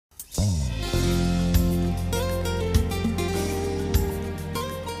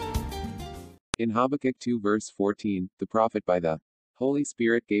In Habakkuk 2 verse 14, the prophet by the Holy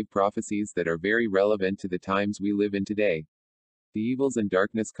Spirit gave prophecies that are very relevant to the times we live in today. The evils and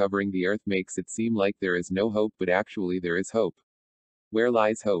darkness covering the earth makes it seem like there is no hope, but actually there is hope. Where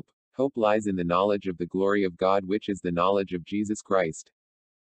lies hope? Hope lies in the knowledge of the glory of God, which is the knowledge of Jesus Christ.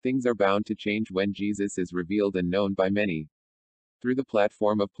 Things are bound to change when Jesus is revealed and known by many. Through the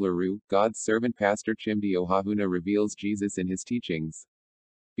platform of Pluru, God's servant Pastor Chimdi Ohahuna reveals Jesus in his teachings.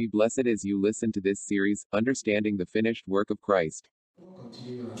 Be blessed as you listen to this series, Understanding the Finished Work of Christ. We'll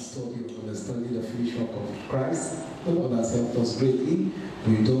continue our study of understanding the finished work of Christ. The Lord has helped us greatly.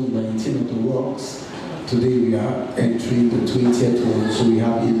 We've done 19 of the works. Today we are entering the 20th one, so we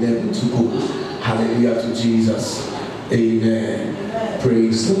have 11 to go. Hallelujah to Jesus. Amen.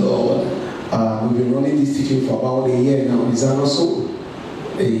 Praise the Lord. We've been running this teaching for about a year now. Is that also?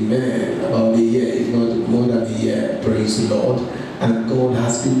 Amen. About a year, if not more than a year. Praise the Lord. And God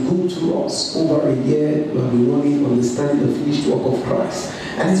has been good to us. Over a year, we have been running, understanding the finished work of Christ.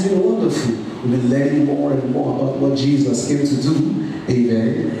 And it's been wonderful. We've been learning more and more about what Jesus came to do.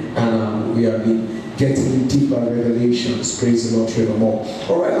 Amen. And we have been getting deeper revelations. Praise the Lord forevermore.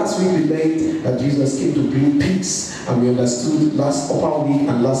 Alright, last week we learned that Jesus came to bring peace. And we understood last upper week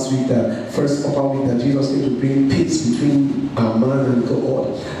and last week, the first upper week, that Jesus came to bring peace between man and God.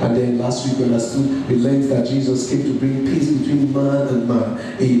 And then last week we understood, we learned that Jesus came to bring peace between man and man.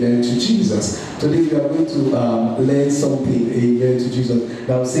 Amen to Jesus. Today we are going to learn something, amen to Jesus,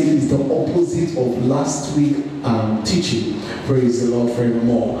 that I would say is the opposite of last week teaching. Praise the Lord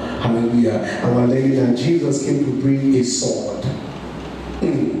forevermore. Hallelujah. And we're learning that Jesus came to bring a sword.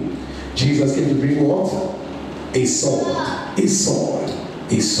 Jesus came to bring what? A sword. A sword.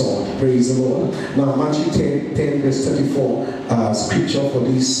 A sword. Praise the Lord. Now Matthew 10 verse 34, scripture for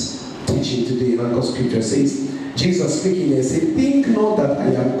this teaching today, anchor scripture says, Jesus speaking here said, think not that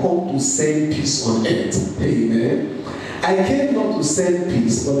I am come to send peace on earth. Amen. I came not to send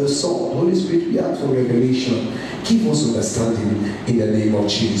peace, but the sword. Holy Spirit, we ask for revelation. Give us understanding in the name of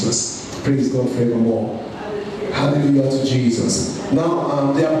Jesus. Praise God forevermore. Hallelujah to Jesus.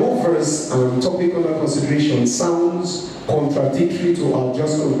 Now, there are both verse topic under consideration sounds contradictory to our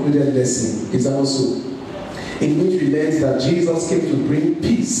just concluded lesson. Is that also? In which we learned that Jesus came to bring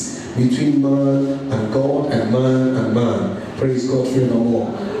peace between man and God and man and man. Praise God forevermore.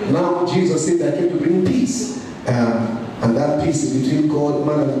 Now, Jesus said that he came to bring peace. And that peace is between God,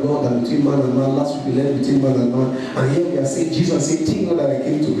 man and God, and between man and man. Last week we learned between man and man. And here we are saying, Jesus said, think not that I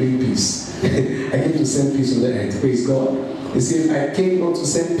came to bring peace. I came to send peace on the earth. Praise God. He said, I came not to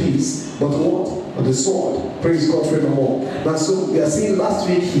send peace, but what? But the sword. Praise God forevermore. Now, so we are saying last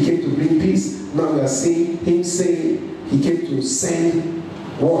week he came to bring peace. Now we are saying him saying he came to send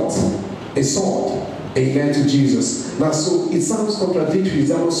what? A sword. Amen to Jesus. Now, so it sounds contradictory. Is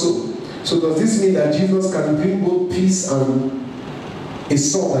that also? So does this mean that Jesus can bring both peace and a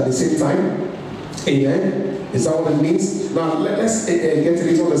sword at the same time? Amen? Is that what it means? Now let's get a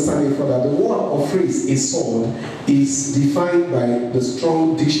little understanding for that. The word or phrase, a sword, is defined by the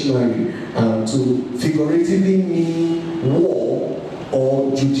Strong Dictionary to figuratively mean war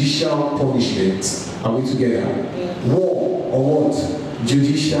or judicial punishment. Are we together? War or what?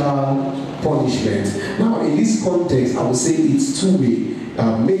 Judicial punishment. Now in this context, I would say it's two-way.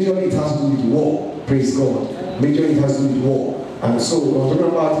 Majorly it has to do with war. Praise God. Majorly it has to do with war. And so we're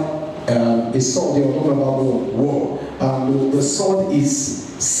talking about a sword. They were talking about war. The sword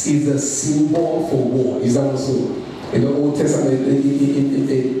is a symbol for war. Is that also? In the Old Testament,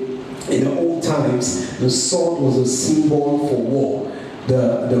 in the old times, the sword was a symbol for war.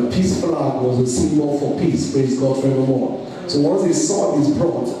 The peace flag was a symbol for peace. Praise God forevermore. So once a sword is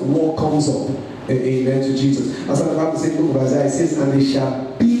brought, war comes up. Amen to Jesus. As the Bible says in the book of Isaiah, it says, and they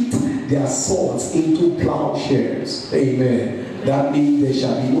shall beat their swords into plowshares. Amen. That means there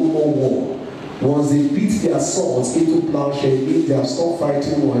shall be no more war. Once they beat their swords into plowshares, it means they have stopped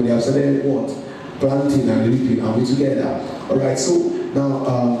fighting war and they have started what? Planting and reaping. Are we together? Alright, so now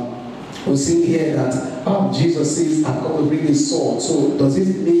we're seeing here that Jesus says, I've come to bring a sword. So does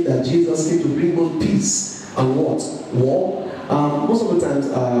it mean that Jesus came to bring both peace and what? War? Most of the times,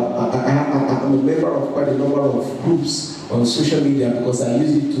 I'm a member of quite a number of groups on social media because I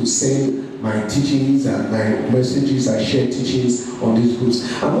use it to send my teachings and my messages. I share teachings on these groups.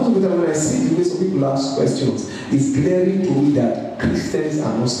 And most of the time when I see the way some people ask questions, it's glaring to me that Christians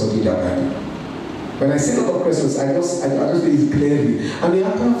are not studying the Bible. When I see a lot of questions, I just think it's glaring. And the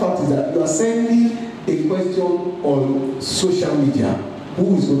actual fact is that you are sending a question on social media.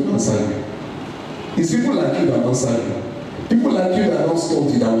 Who is going to answer you? It's people like you that are answering. People like you that are not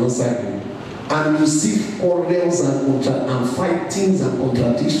studied that will answer you. And you see quarrels and fightings and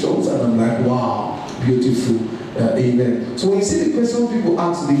contradictions, and I'm like, wow, beautiful. Amen. So when you see the question people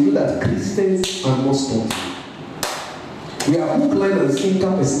ask, they know that Christians are not studying. We are hook, line, and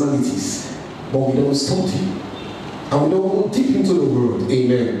sinker personalities, but we don't study. And we don't go deep into the word.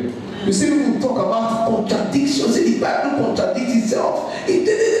 Amen. You see people talk about contradictions. The Bible contradicts itself.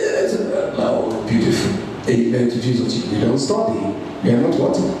 Oh, beautiful. Amen to Jesus. We don't study. We are not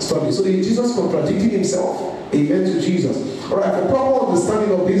what? Study. So Jesus contradicting himself. Amen to Jesus. Alright, for proper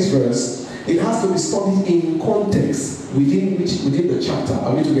understanding of this verse, it has to be studied in context within the chapter.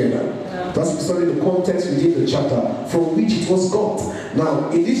 Are we together? It has to be studied in the context within the chapter from which it was got. Now,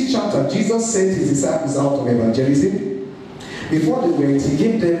 in this chapter, Jesus sent his disciples out of evangelism. Before they went, he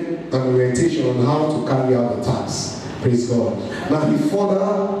gave them an orientation on how to carry out the task. Praise God. Now, he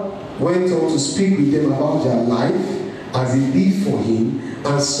further went on to speak with them about their life as he lived for him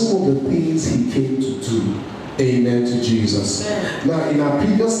and some of the things he came to do. Amen to Jesus. Now, in our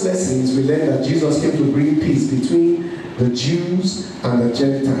previous lessons, we learned that Jesus came to bring peace between the Jews and the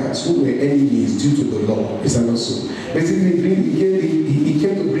Gentiles who were enemies due to the law. Is that not so? Basically, he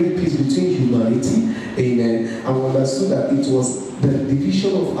came to bring peace between humanity. Amen. And we understood that it was the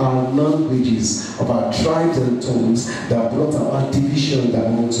division of our languages, of our tribes and tongues that brought about division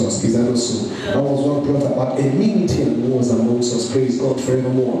amongst us. Is that not so? That was what brought about enmity and wars amongst us. Praise God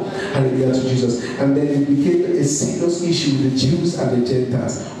forevermore. Hallelujah to Jesus. And then it became a serious issue with the Jews and the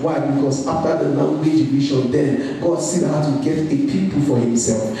Gentiles. Why? Because after the language division, then God still had to get a people for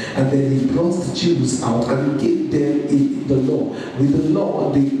himself. And then he brought the Jews out and he gave them the law. With the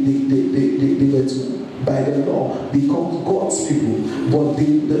law, they were to, by the law, become God's people. But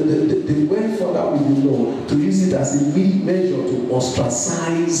they went further with the law to use it as a measure to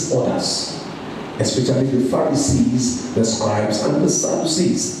ostracize others, especially the Pharisees, the scribes, and the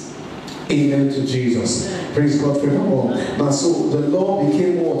Sadducees. Amen to Jesus. Praise God forevermore. Now, so the law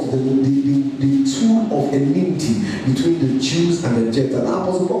became what? The tool of enmity between the Jews and the Gentiles. Now,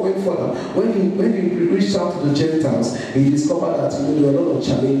 Apostle Paul went further. When he reached out to the Gentiles, he discovered that there were a lot of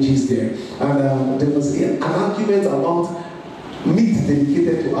challenges there. And there was an argument about meat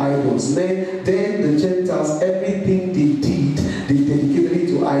dedicated to idols. Then the Gentiles, everything they did, they dedicated it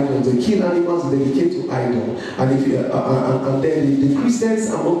to idols. The kill animals dedicated to idol. And then the Christians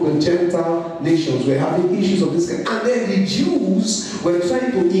among the Gentile nations were having issues of this kind. And then the Jews were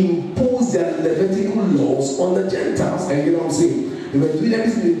trying to impose their Levitical laws on the Gentiles. And you know what I'm saying? They were doing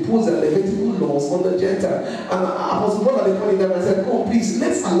everything to impose their Levitical laws on the Gentile. And I was born at the point in time and I said, "Oh, please,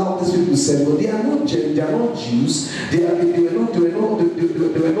 let's allow these people to serve." But they are not Jews. They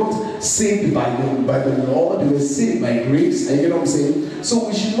were not saved by the law. They were saved by grace. And you know what I'm saying? So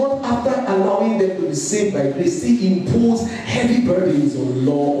we should not, after allowing them to be saved by grace, still impose heavy burdens of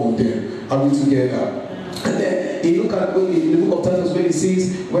law on them. Are we together? And then you look at in the book of Titus when it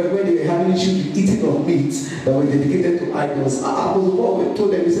says when they were having issues with eating of meat that were dedicated to idols. Apostle Paul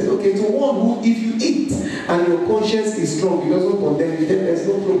told them, he said, okay, to one who, if you eat and your conscience is strong, he doesn't condemn you, then there's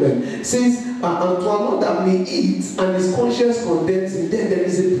no problem. It says, and to another that may eat and his conscience condemns him, then there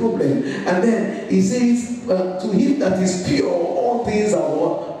is a problem. And then he says, to him that is pure, all things are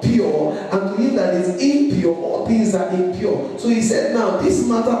what? Pure, and to him that is impure, all things are impure. So he said, now this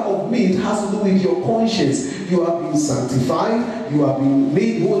matter of meat has to do with your conscience. You have been sanctified, you have been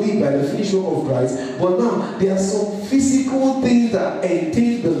made holy by the finished work of Christ. But now there are some physical things that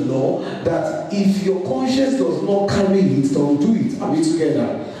entail the law that if your conscience does not carry it, don't do it. Are we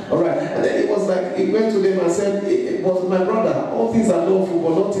together? Alright, and then it was like, he went to them and said, it was my brother, all things are lawful,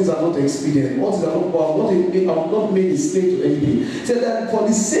 but all things are not expedient. All things are not, I have not made a slave to anything. He said that for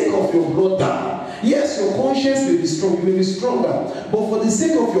the sake of your brother, yes, your conscience may be strong, you may be stronger, but for the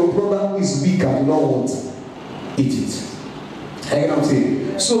sake of your brother who is weaker, do not want, eat it. You know what I'm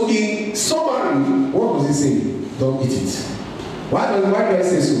saying? So in summary, what was he saying? Don't eat it. Why do I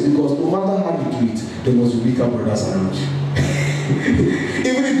say so? Because no matter how you do it, there must be weaker brothers around you.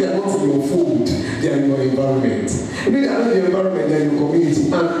 Even if they are not in your fold, they are in your environment. Even if they are not in your environment, they are in your community.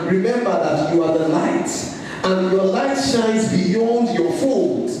 And remember that you are the light, and your light shines beyond your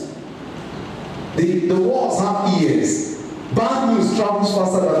fold. The walls have ears. Bad news travels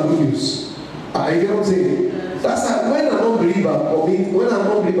faster than good news. You get what I'm saying? That's like when an unbeliever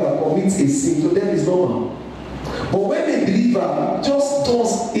commits a sin, to them is normal. But when a believer just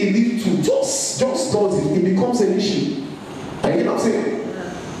does a little, just does it, it becomes an issue. You know what I'm saying?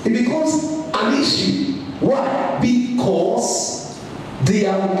 It becomes an issue. Why? Because they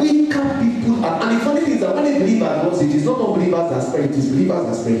are weaker people. And the funny thing is that when a believer does it, it's not unbelievers that spread it, it's believers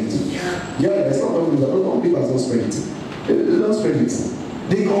that spread it. Yeah, it's not unbelievers. Not unbelievers don't spread it. They don't spread it.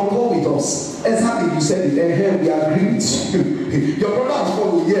 They concur with us. Exactly, you said it. We agree with you. Your brother has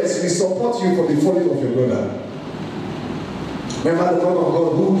fallen. Yes, we support you for the falling of your brother. Remember the man of God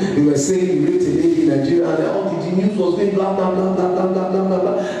who they were saying he raped a lady in Nigeria, and all the news was being blah blah blah blah blah blah blah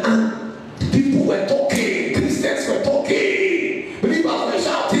blah, and people were talking, Christians were talking, believers were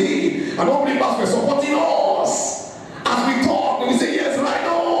shouting, and all believers were supporting us. As we talk, we say yes, right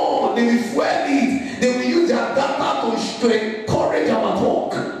on. They will fuel it. They will use their data to encourage our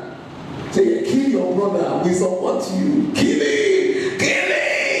talk. Say, kill your brother, we support you. Kill him, kill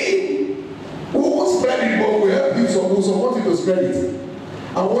him. We won't spread it, but we help you, so we'll support you to spread it.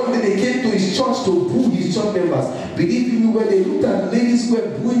 And one day they came to his church to boo his church members. Believe me, when they looked at ladies who were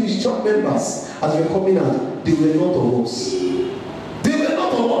booing his church members as they were coming out, they were not of us. They were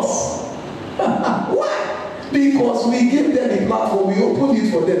not of us. Why? Because we gave them a platform, we opened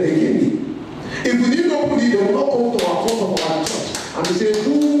it for them, they came in. If we didn't open it, they would not come to our front of our church and they say,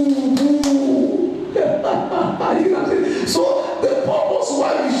 boo, boo. So the purpose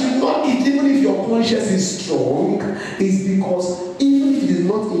why we should not eat, even if your conscience is strong, is because even if it is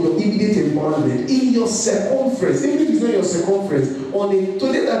not in your immediate environment, in your circumference, even if it's not your circumference,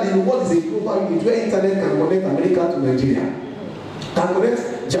 today that the world is a global unit where internet can connect America to Nigeria, can connect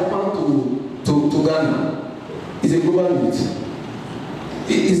Japan to Ghana. It's a global unit.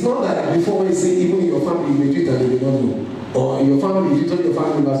 It's not that before when you say even in your family you may do it and they will not know. Or in your family, if you tell your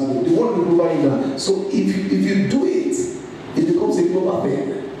family members, the world will global unit. So if you do it, it becomes a global thing.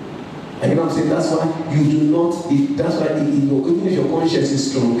 And you know what I'm saying? That's why you do not, that's why even if your conscience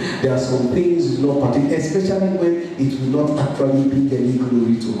is strong, there are some things you do not partake, especially when it will not actually bring any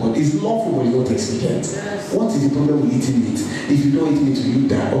glory to God. It's lawful, but you don't experience. Yes. What is the problem with eating meat? If you don't eat meat, you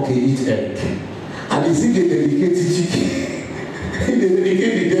die. Okay, eat egg. And it's if they dedicate chicken. They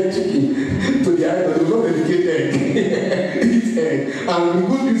dedicate the dead chicken to the idol, they will not dedicate egg. Eat egg. And the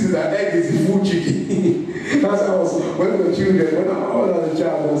good news is that egg is the full chicken. That's how I was, when we were children, when I was a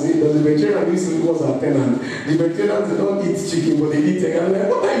child, the vegetarian used to was a tenant. The vegetarians, they don't eat chicken, but they eat egg. I'm like,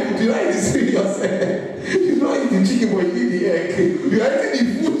 what are you doing? Are you serious? You don't eat the chicken, but you eat the egg. You are eating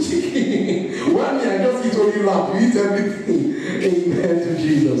the full chicken. One day I just eat only lap, you eat everything. Amen to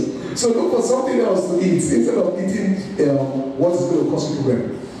Jesus. So look for something else to eat instead of eating what is going to cause you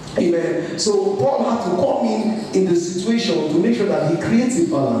problem. Amen. So Paul had to come in the situation to make sure that he creates a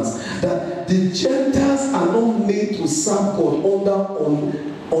balance. That the Gentiles are not made to serve God under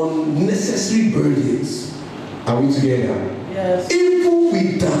unnecessary burdens. Are we together? Yes. Even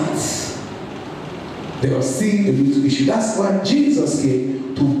with that, there was still a little issue. That's why Jesus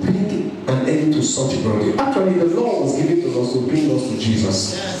came to bring an end to such burden. Actually, the law was given to us to bring us to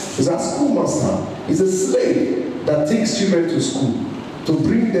Jesus. Yes. He's a schoolmaster. He's a slave that takes children to school to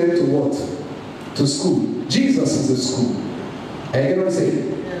bring them to what? To school. Jesus is a school. Are you getting what I'm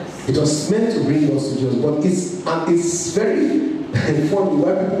saying? Yes. It was meant to bring us to Jesus, but it's very funny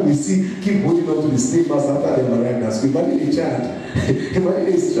why people we see keep holding on to the slave master after they arrive at school. Imagine a child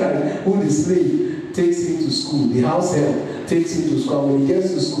who the slave takes him to school, the house help takes him to school. When he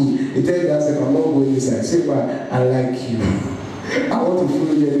gets to school, he tells himself, I'm not going inside. Say, why? I like you. I want to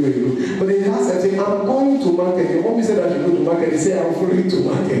follow you anywhere you go. But then he has to say, I'm going to market. Your mommy said I should go to market. He said, I'm following to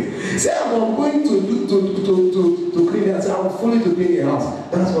market. Say, I'm going to clean the house. I'm following to clean the house.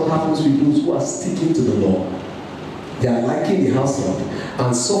 That's what happens with those who are sticking to the law. They are liking the house help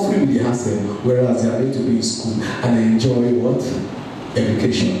and suffering with the house help, whereas they are going to be in school and enjoy what?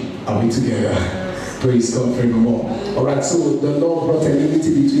 Education. Are we together? Praise God forevermore. Alright, so the law brought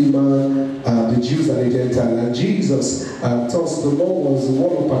enmity between man, the Jews and the Gentiles. And Jesus tells the law was the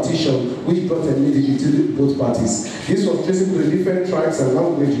wall of partition which brought enmity between both parties. This was basically the different tribes and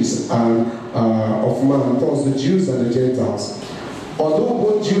languages of man, thus the Jews and the Gentiles. Although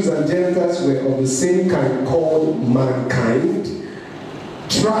both Jews and Gentiles were of the same kind called mankind,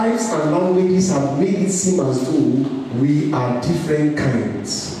 tribes and languages have made it seem as though we are different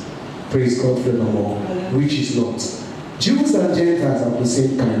kinds. Praise God forevermore, which is not. Jews and Gentiles are the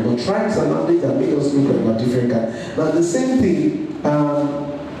same kind, but tribes and languages have made us look like we're different kind. Now the same thing,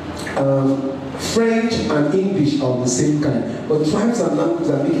 French and English are the same kind, but tribes and languages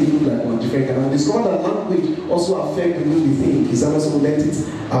are making it look like we're different kind. And discovered that language also affects the way we think. Is also learned it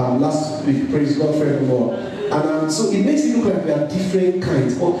last week. Praise God forevermore. And so it makes it look like we are different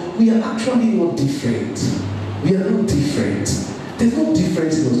kinds, but we are actually not different. We are not different. There's no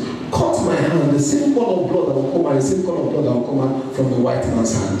difference in us. Cut my hand, the same color of blood that will come out, the same color of blood that will come out from the white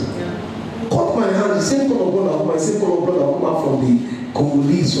man's hand. Yeah. Cut my hand, the same color of blood that will come out, the same color of blood that will come out from the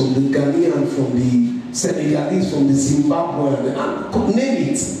Congolese, from the Ghanaian, from the Senegalese, from the Zimbabwean, and name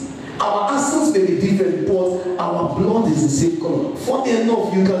it. Our accents may be different, but our blood is the same color. Funny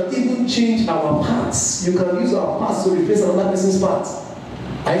enough, you can even change our parts. You can use our parts to replace another person's parts.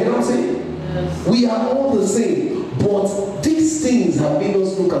 Are you know what I'm saying? Yes. We are all the same. But these things have made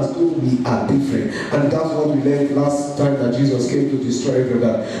us look as though we are different. And that's what we learned last time that Jesus came to destroy every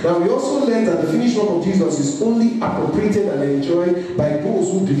that. Now we also learned that the finished work of Jesus is only appropriated and enjoyed by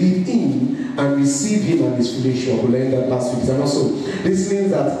those who believe in and receive him and his finished work. We learned that last week. And also, this means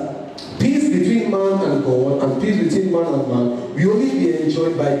that peace between man and God and peace between man and man will only be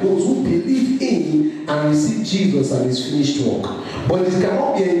enjoyed by those who believe in and receive Jesus and his finished work. But it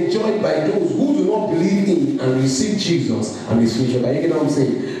cannot be enjoyed by those who do not believe in and receive Jesus and his finished work. Are you getting what I'm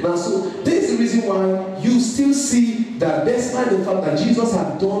saying? Now, so this is the reason why you still see that despite the fact that Jesus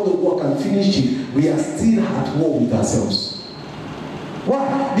had done the work and finished it, we are still at war with ourselves.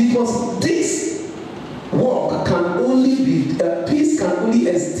 Why? Because this work can only be, peace can only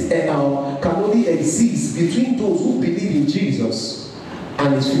exist between those who believe in Jesus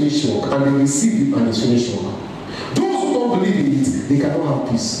and his finished work, and they receive him and his finished work. Those who don't believe in it, they cannot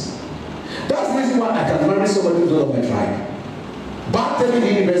have peace. That's the reason why I can marry somebody who's not of my tribe. Back then in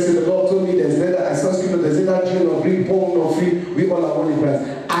the university, the Lord told me there's neither Jew nor Greek, born nor free, we all are one in Christ.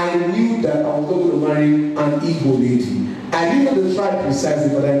 I knew that I was not going to marry an Igbo lady. I didn't know the tribe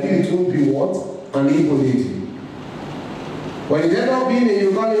precisely, but I knew it won't be what? An Igbo lady. When it ended up being a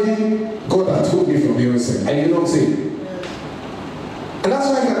Yoruba lady, God had told me from the onset. And you know what I'm saying? And that's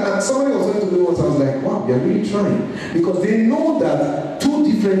why somebody was going to do what I was like, wow, they're really trying. Because they know that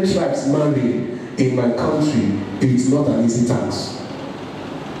two different tribes marrying in my country, it's not an easy task.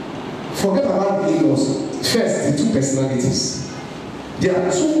 Forget about the in-laws. First, the two personalities. There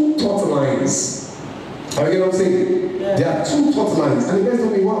are two thought lines. Are you getting what I'm saying? Yeah. There are two thought lines. And the guys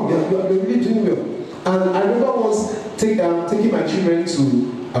told me, wow, you're really doing well. And I remember once taking my children to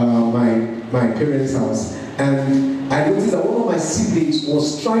my parents' house. And I noticed that one of my siblings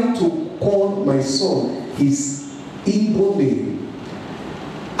was trying to call my son his Igbo name.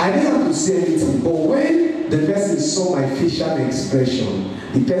 I didn't have to say anything, but when the person saw my facial expression,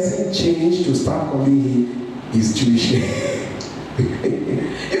 the person changed to start calling him his Jewish name.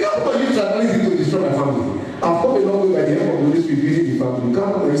 You can't come and use tribalism to destroy my family. I've come a long way by the help of the Holy Spirit building the family. You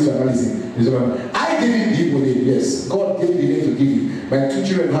can't come and use tribalism. I gave him the Igbo name, yes. God gave me the name to give him. My two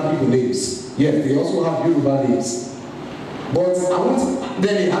children have Igbo names. Yes, they also have Yoruba names. But I want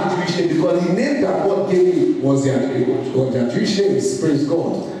then they have Jewish name because the name that God gave me was their Jewish names, praise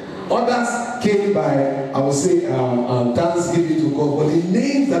God. Others came by, I would say, thanksgiving to God, but the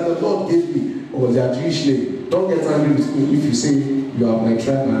names that the Lord gave me was their Jewish name. Don't get angry with me if you say you are my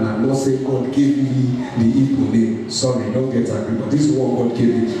tribe and I'm not saying God gave me the Igbo name. Sorry, don't get angry, but this is what God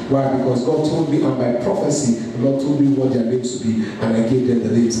gave me. Why? Because God told me, and by prophecy, the Lord told me what their names would be, and I gave them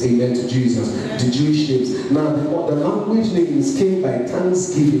the names. Amen to Jesus. The Jewish names. Now, the language names came by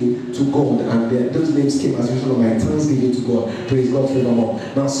thanksgiving to God, and those names came as a result of my thanksgiving to God. Praise God forevermore.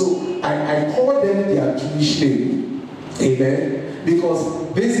 Now, so I call them their Jewish name. Amen.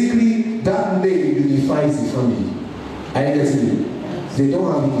 Because basically, that name unifies the family. Are you getting it? They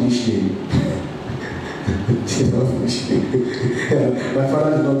don't have English name. They don't have English name. My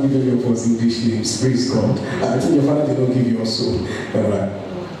father did not give any of us English names. Praise God. I think your father did not give you also. Alright.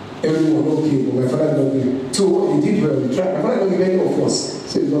 Everyone okay, but my father did not give. So he did well. He tried. My father did not give any of us.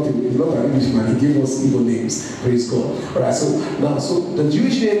 So it's not an Englishman. He gave us Igbo names. Praise God. Alright, so the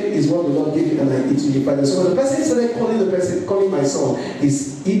Jewish name is what the Lord gave me, and it's unified. So when the person started calling my son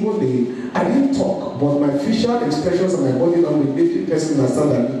his Igbo name, I didn't talk, but my facial expressions and my body language made the person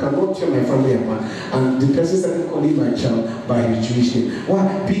understand that you cannot tell my family apart. And the person started calling my child by his Jewish name.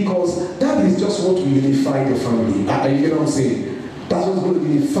 Why? Because that is just what will unify the family. You know what I'm saying? That's what's going to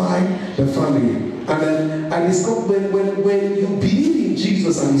unify the family. And it's got, when you believe in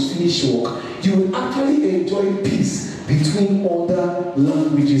Jesus and his finished work, you will actually enjoy peace between other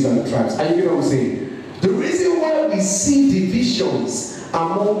languages and tribes. And you know what I'm saying? The reason why we see divisions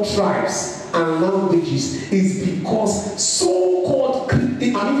among tribes and languages is because so-called,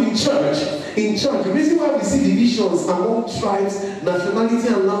 in church, the reason why we see divisions among tribes, nationality,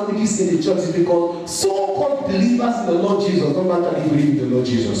 and languages in the church is because so-called believers in the Lord Jesus don't actually believe in the Lord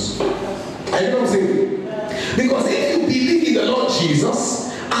Jesus. Are you know what I'm saying? Because if you believe in the Lord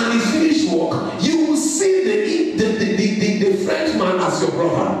Jesus and his finished work, you will see the Frenchman as your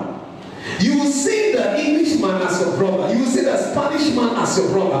brother. You will see the Englishman as your brother. You will see the Spanish man as your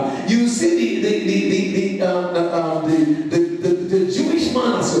brother. You will see the Jewish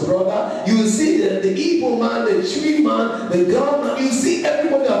man as your brother. You will see the Igbo man, the Chui man, the Ghana man. You will see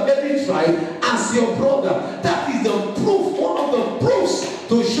everybody of every tribe as your brother. That is the proof, one of the proofs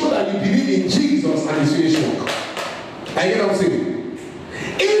to show that you I get what I'm saying?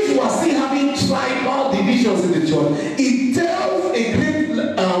 If we are still having tribal divisions in the church, it tells a great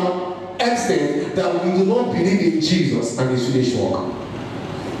extent that we do not believe in Jesus and his finished work.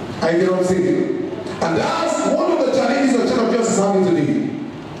 I get what I'm saying? And that's one of the challenges the Church of Jesus is having today.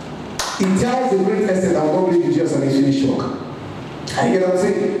 It tells a great extent that we don't believe in Jesus and his finished work. I get what I'm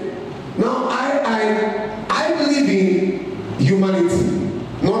saying? Now, I believe in humanity,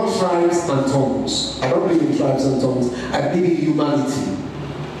 not tribes and tongues. I don't believe in tribes and tongues. I believe in humanity.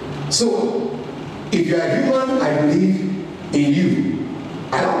 So, if you are human, I believe in you.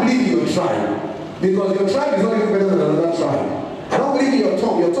 I don't believe in your tribe, because your tribe is not even better than another tribe. I don't believe in your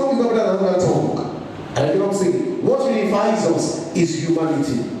tongue. Your tongue is not better than another tongue. I get what I'm saying? What unifies us is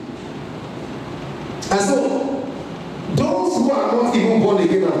humanity. And so, those who are not even born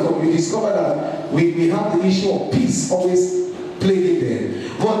again at all, we discover that we have the issue of peace always playing there.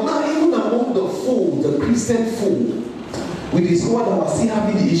 But now, even among the fold, the Christian fold, we discover that we're still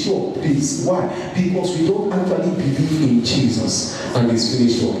having the issue of peace. Why? Because we don't actually believe in Jesus and his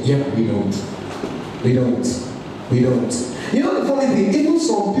finished work. Yeah, we don't. We don't. We don't. You know the funny thing, even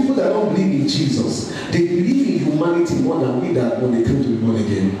some people that don't believe in Jesus, they believe in humanity more than we that when they came to be born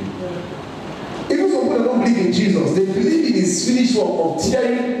again. Even some people that don't believe in Jesus, they believe in his finished work of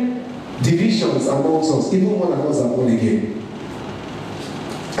tearing divisions amongst us, even more than us are born again.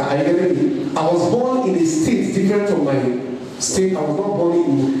 Are you getting me? I was born in a state different from my state. I was not born in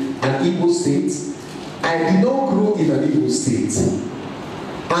an Igbo state. I did not grow in an Igbo state.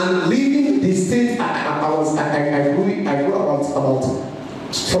 And living the state, I grew about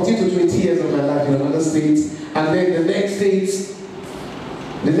 14 to 20 years of my life in another state. And then the next place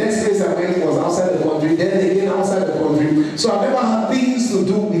I went was outside the country, then again outside the country. So I've never had things to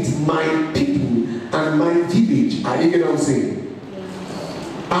do with my people and my village. Are you get what I'm saying?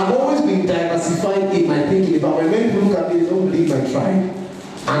 I've always been diversified in my thinking about when people look at me, they don't believe my tribe.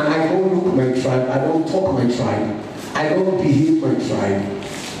 And I don't look my tribe, I don't talk my tribe, I don't behave my tribe.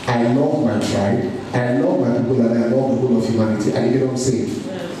 I love my tribe, I love my people, and I love the whole of humanity. And you get what I'm saying? Yes.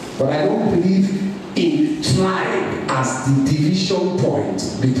 But I don't believe in tribe as the division point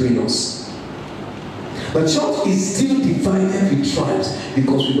between us. The church is still divided with tribes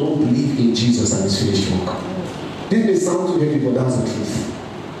because we don't believe in Jesus and his finished work. This may sound too heavy, but that's the truth.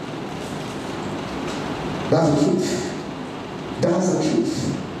 That's the truth. That's the truth.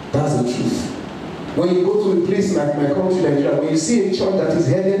 That's the truth. When you go to a place like my country, Nigeria, when you see a church that is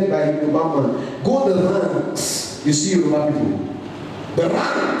headed by a Yoruba man, go the ranks, you see Yoruba people. The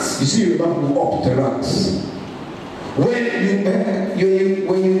ranks, you see Yoruba people up the ranks. When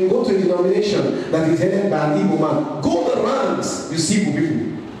you go to a denomination that is headed by an Igbo man, go the ranks, you see Igbo people.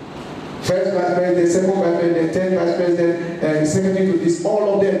 First vice president, second vice president, third vice president, and secretary to this,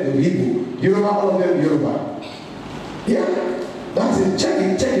 all of them are Igbo. Yoruba, all of them Yoruba. Yeah, that's it. Check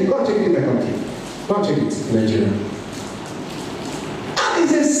it. Go check it in my country. Go check it in Nigeria. And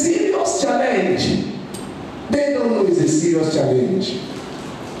it's a serious challenge. They don't know it's a serious challenge.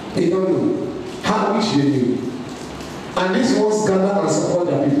 They don't know. How wish they knew. And this one's gather and support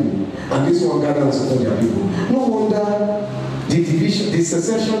their people. And this one gather and support their people. No wonder the division, the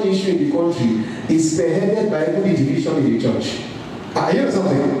secession issue in the country is spearheaded by every division in the church. I hear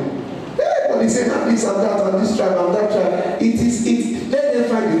something. Everybody say this and that and this tribe and that tribe. Let them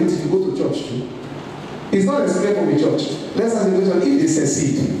find the root if you go to church too. It's not explained from the church. Let's ask the question, if they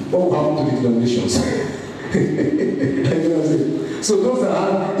secede, what will happen to the denominations? You know what I'm saying? So those that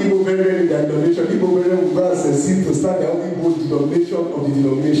have Igbo brethren in their denomination, Igbo brethren will go and secede to start their own Igbo denomination of the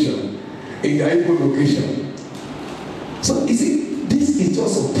denomination in their Igbo location. So you see, this is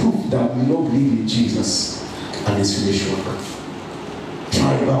just a proof that we don't believe in Jesus and his finished work.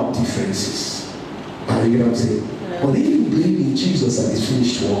 Tribal differences. You get what I'm saying? Yeah. But if you believe in Jesus and his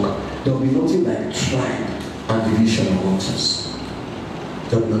finished work, there will be nothing like tribe and division amongst us.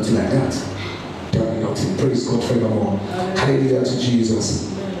 There will be nothing like that. There will be nothing. Praise God forevermore. Hallelujah to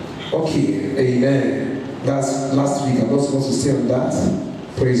Jesus. Okay, amen. That's last week. I'm not supposed to stay on that.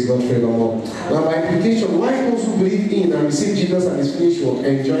 Praise God forevermore. Now, by implication, why those who believe in and receive Jesus and his finished work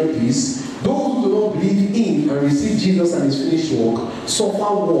enjoy peace? Those who do not believe in and receive Jesus and his finished work suffer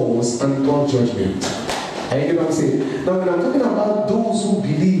wars and God's judgment. Are you what I'm saying? Now, when I'm talking about those who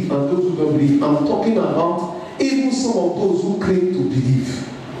believe and those who don't believe, I'm talking about even some of those who claim to believe.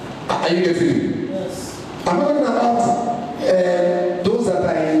 Are you getting me? Yes. I'm not talking about those that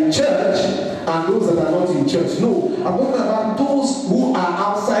are in church and those that are not in church. No, I'm talking about those who are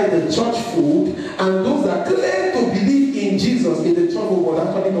outside the church fold and those that claim to believe in Jesus in the church fold but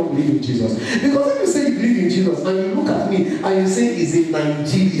actually don't believe in Jesus. Because if you say you believe in Jesus and you look at me and you say he's a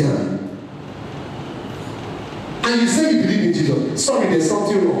Nigerian, and you say you believe in Jesus, sorry, there's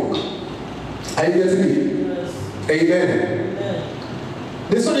something wrong. Are you getting me? Yes.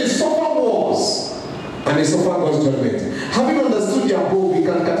 Amen. So they suffer wars and they suffer God's judgment. Having understood the above, we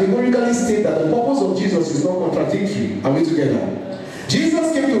can categorically state that the purpose of Jesus is not contradictory. Are we together?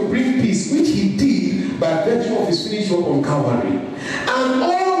 Jesus came to bring peace, which he did by virtue of his finished work on Calvary. And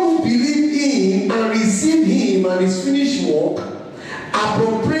all who believe in and receive him and his finished work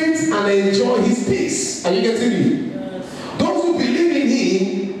appropriate and enjoy his peace. Are you getting me? Yes. Those who believe in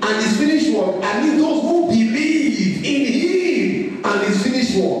him and his finished work, I mean those who believe in him and his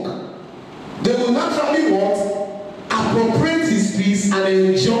finished work, they will naturally what? Appropriate his peace and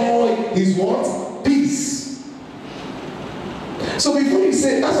enjoy his what? Peace. So before you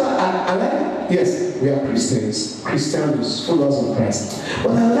say, that's why I like, yes, we are Christians, followers of Christ.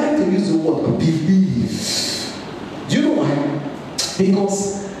 But I like to use the word believe. Do you know why?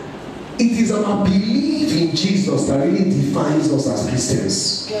 Because it is our belief in Jesus that really defines us as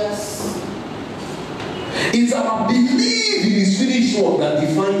Christians. Yes. It's our belief in his finished work that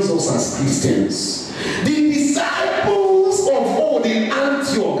defines us as Christians. The disciples of old in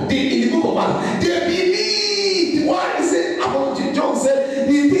Antioch, in the book of Acts, they believed. Why is it? John said,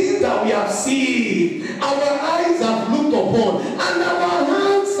 the things that we have seen, our eyes have looked upon, and our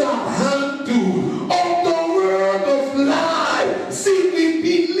hands have handled of the word of life. See, we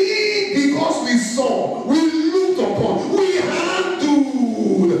believe because we saw, we looked upon, we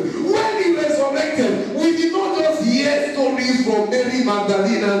handled. When he resurrected, we did not just hear stories from Mary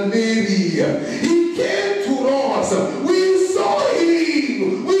Magdalene and Mary. He came to us. We saw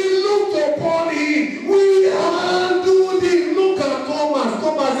him. We looked upon him. We handled him. Look at Thomas.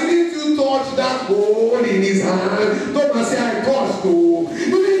 Thomas, didn't you touch that hole in his hand? Thomas said, I touched you.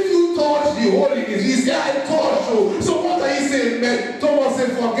 Didn't you touch the hole in his hand? He said, I touched you. So what are you saying, man? Thomas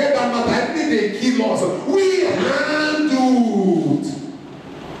said, forget that matter. I think they kill us. We handled.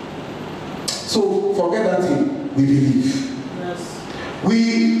 So forget that thing. We believe. Yes. We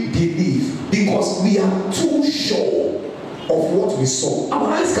believe because we are too sure of what we saw. Our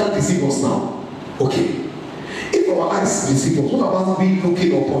eyes can't deceive us now. Okay. If our eyes deceive us, what about we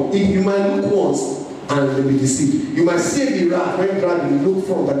looking upon? If you might look once and be deceived. You might see a mirage when driving, you look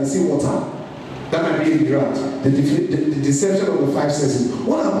front and you see water. That might be a mirage. The deception of the five senses.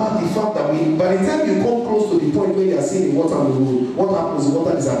 What about the fact that by the time you come close to the point where you are seeing the water on the road, what happens? The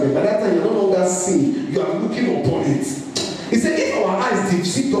water disappears. By that time, you no longer see. You are looking upon it. He said, if our eyes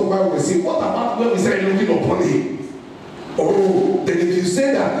deceive us while we say, what about when we say looking upon him? Oh, then if you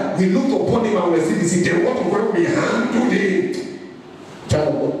say that we looked upon him and we see this, then what when we handled him?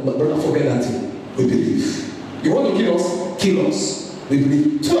 Child of God, brother, forget that thing. We believe. You want to kill us? Kill us. We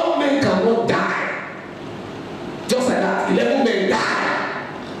believe 12 men cannot die. Just like that, 11 men die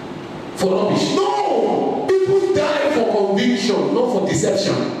for rubbish. No! People die for conviction, not for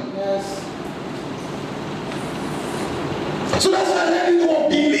deception. Yes. So that's why I let you know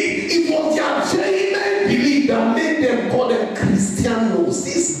believe. It was their genuine belief that made them call them Christianos.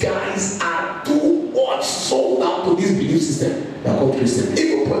 These guys are too much sold out to this belief system. They are called Christians.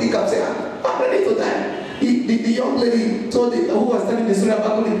 Even Polycarp said, I'm ready to die. The young lady told who was telling the story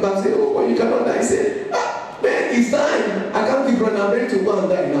about Polycarp, said, oh, you cannot die. He said, man, it's time. I can't be running. I'm ready to go and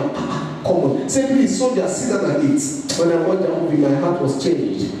die now. Come on. Say, please, soldier, sit down and eat. When I watched that movie, my heart was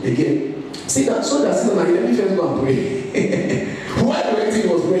changed again. See that soldier, sit down and eat. Let me first go and pray. While waiting, he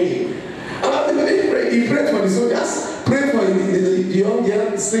was praying. And after he prayed for the soldiers, prayed for the young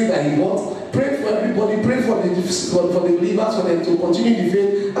girl, saying that he got, prayed for everybody, prayed for the believers, for them to continue the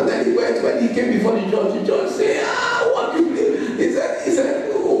faith. And then he went, when he came before the judge said, what do you believe? He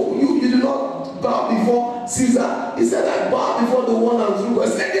said, oh, you do not bow before Caesar. He said, I bow before the one and true God.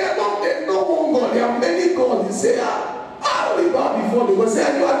 He said, there's no one God, there are many gods. He said, I only bow before the God. He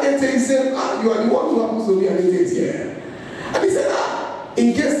said, you are atheist. He said, you are the one who happens to be an atheist here. And he said,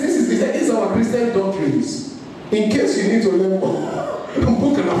 in case these are our Christian doctrines. In case you need to learn more,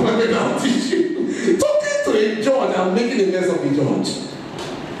 book an appointment, I'll teach you. Talking to a judge and making a mess of the judge.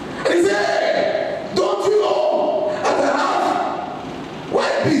 And he said, don't you know? At the half, why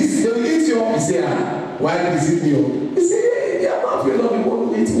peace? They will eat you up. He said, why peace eat me up? He said, hey, they are not afraid of the one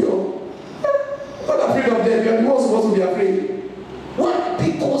who eats me up. Not afraid of them. You are the one supposed to be afraid. Why?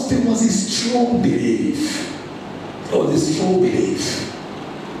 Because there was a strong belief. There was a strong belief.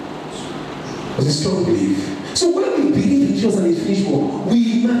 There was a strong belief. So when we believe in Jesus and his finished work,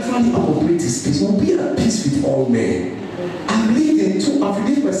 we naturally appropriate his peace. We'll be at peace with all men. I've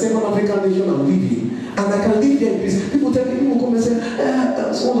lived my 7 African nation I'm living, and I can live here in peace. People come and say,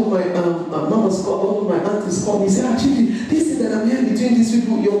 so one of my mamas called, one of my aunties called me, say, actually, this thing that I'm hearing between these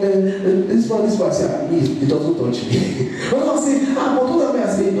people, this one, I say, it doesn't touch me. But I say, but what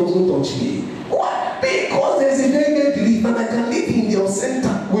I say, it doesn't touch me. Why? Because there's a very great belief, and I can live in their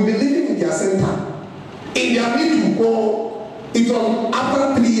center. We'll be living in their center. In their middle, it was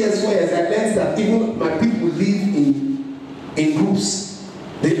after 3 years, 4 years, I learned that even my people live in groups.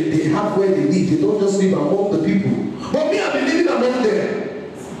 They have where they live. They don't just live among the people. But me, I've been living among them.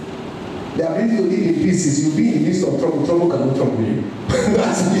 The ability to live in peace is you be in the midst of trouble. Trouble cannot trouble you.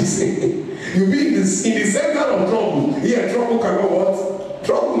 That's what you say. You be in the center of trouble. Yeah, trouble cannot what?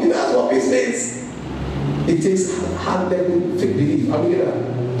 Trouble you. That's what peace means. It takes hard level faith belief. Are we there?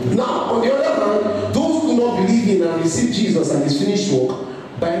 Now, on the other hand, those who do not believe in and receive Jesus and his finished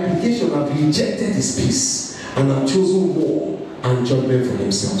work, by implication have rejected his peace and have chosen war and judgment for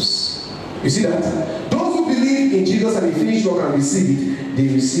themselves. You see that? Those who believe in Jesus and his finished work and receive it, they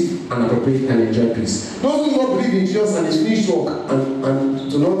receive and appropriate and enjoy peace. Those who do not believe in Jesus and his finished work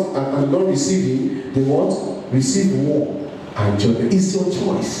and do not receive it, they what? Receive war and judgment. It's your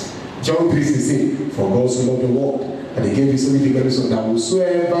choice. John 3:16, for God so loved the world, and he gave his only begotten Son, that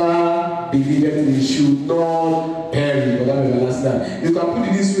whosoever believeth in him should not perish, but that everlasting life. You can put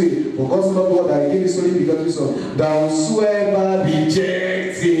it this way, for God so loved the world, that he gave his only begotten Son, that whosoever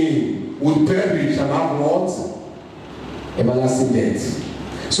rejects him would perish and have what? Everlasting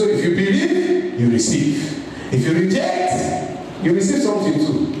death. So if you believe, you receive. If you reject, you receive something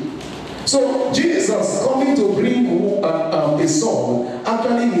too. So Jesus coming to bring a sword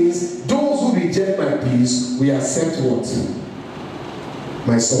actually means those who reject my peace will accept what?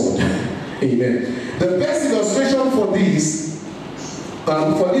 My sword. Amen. The best illustration for this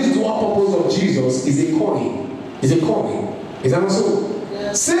dual purpose of Jesus is a coin. Is a coin. Is that so?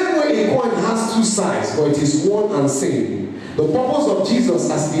 Yes. Same way a coin has two sides, but it is one and same. The purpose of Jesus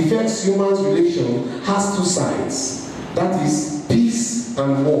as it affects human relation has two sides. That is peace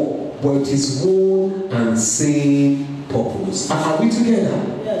and war. But it is one and same purpose. Are we together?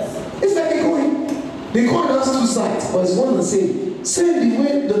 Yes. It's like a coin. The coin has two sides, but it's one and same. Same the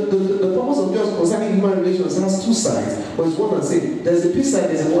way the purpose of Jesus concerning human relations has two sides, but it's one and same. There's a peace side,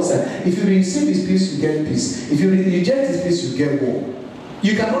 there's a war side. If you receive his peace, you get peace. If you reject his peace, you get war.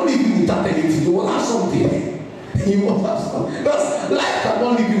 You cannot live without anything. You will have something. You must have something. Life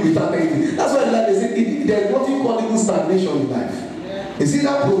cannot live without anything. That's why they say there's nothing called even stagnation in life. Is it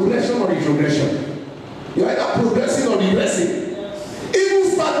that progression or retrogression? You're either progressing or regressing. Even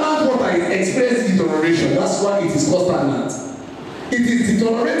stagnant water experiences deterioration. That's why it is called stagnant. It is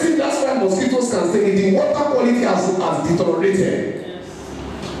deteriorating. That's why mosquitoes can stay. The water quality has deteriorated.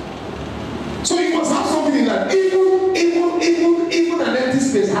 So you must have something in that. Even an empty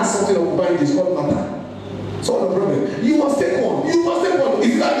space has something occupying it. It's called matter. So the problem. You must take one. You must take one.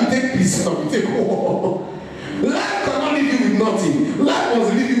 If not, you take peace. You take one. Life cannot leave you with nothing. Life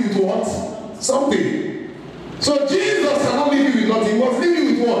must leave you with what? Something. So Jesus cannot leave you with nothing. He must leave you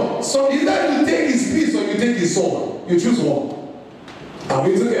with what? So either you take his peace or you take his sword. You choose one. Are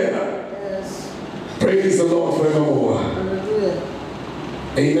we together? Yes. Praise the Lord forevermore. Amen.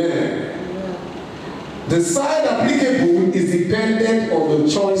 Amen. The side applicable is dependent on the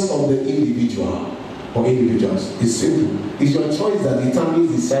choice of the individual or individuals. It's simple. It's your choice that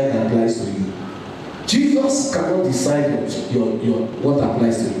determines the side that applies to you. Jesus cannot decide what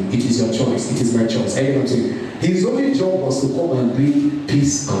applies to you. It is your choice. It is my choice. I get what I'm saying. His only job was to come and bring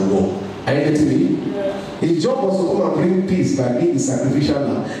peace and war. Are you getting me? Yeah. His job was to come and bring peace by being the sacrificial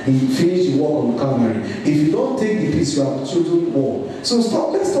lamb. He finished the work on Calvary. If you don't take the peace, you have chosen war. So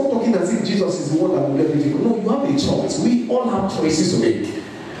let's stop talking as if Jesus is the one that will let everything go. No, you have a choice. We all have choices to make.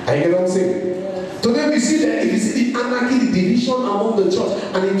 Are you getting what I'm saying? Today we see that if you see the anarchy, the division among the church,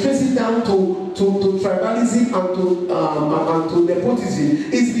 and it traces down to tribalism and to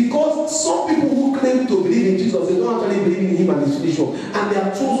nepotism, it's because some people who claim to believe in Jesus, they don't actually believe in him and his finished work, and they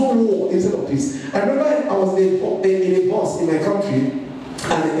have chosen war instead of peace. I remember I was in a bus in my country,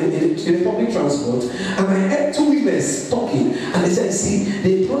 and in a public transport, and I heard two women talking, and they said, see,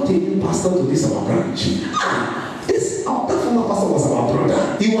 they brought a new pastor to this our branch. That former pastor was our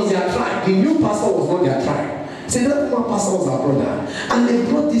brother. He was their tribe. The new pastor was not their tribe. So that former pastor was our brother. And they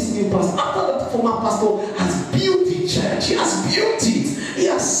brought this new pastor. After that former pastor has built the church, he has built it. He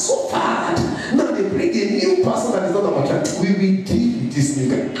has suffered. Now they bring a new pastor that is not our tribe. We will deal with this new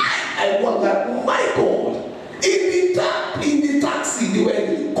guy. I was like, oh my God. In the taxi, they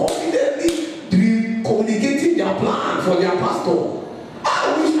were confidently communicating their plan for their pastor.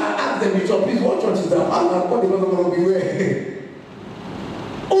 I wish I asked them, Bishop, please, what church is that? What the brother going to be wearing?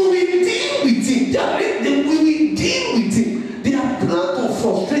 We will deal with him. We will deal with him. They have planned to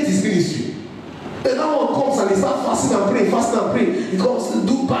frustrate his ministry. Then that one comes and he starts fasting and praying. He comes to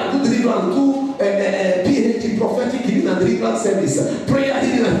do deliverance, do PhD, prophetic healing and deliverance service, prayer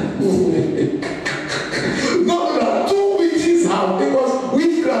healing. No, 2 witches have, because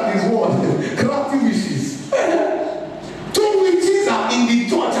witchcraft is what? Crafty wishes. 2 witches are in the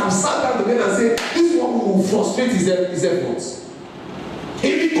church and sat down together and say, this one will frustrate his efforts.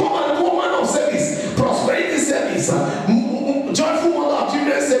 He become a woman of service, prosperity service, joyful mother of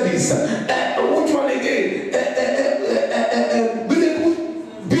children service. Which one again? Miracle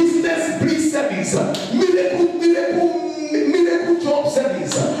business brief service, miracle job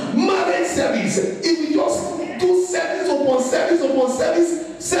service, marriage service. If we just do service upon service upon service,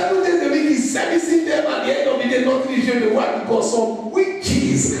 7 days a week is servicing them, at the end of the day, nothing is showing the work, because some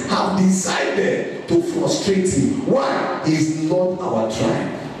witches have decided to frustrate him. Why? He's not our tribe.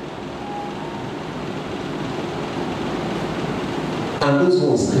 And those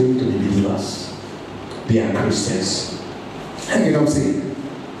ones claim to be believers. They are Christians. And you know what I'm saying?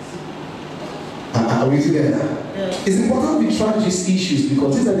 Are we together? Yeah. It's important we track these issues,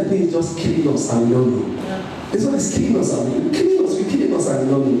 because these are the things just killing us and we don't know. Yeah. This one is killing us and we're killing us and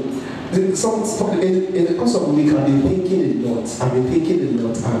we don't know. In the course of the week, I've been thinking a lot. And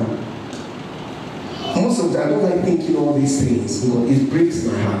most of the time, I don't like thinking all these things because it breaks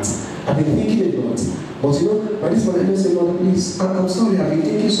my heart. I've been thinking a lot. But you know, by this point, I just say, Lord, please, I'm sorry, I've been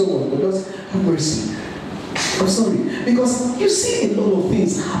thinking so much, but just have mercy. I'm sorry. Because you see a lot of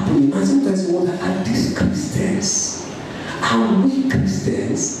things happening, and sometimes you wonder, are these Christians? Are we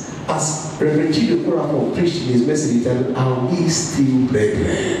Christians? As Reverend Chido Korafo preached in his message, are we still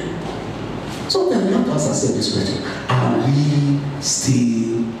brethren? Sometimes we have to ask ourselves this question: are we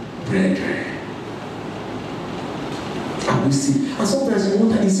still brethren? Are we still? And sometimes you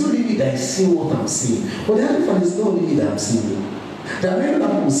wonder, is it only me that is seeing what I'm seeing? But the other fact is not only me that I'm seeing. There are many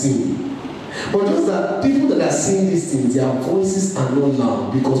other people seeing. But just that people that are seeing these things, their voices are not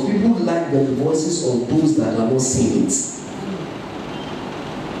loud, because people like the voices of those that are not seeing it.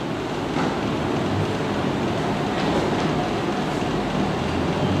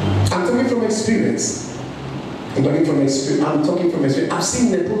 I'm talking from experience. I've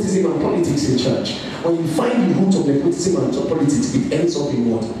seen nepotism and politics in church. When you find the root of nepotism and politics, it ends up in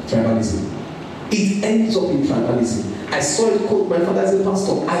what? Tribalism. It ends up in tribalism. I saw it, my father is a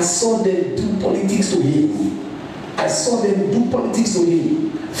pastor. I saw them do politics to him.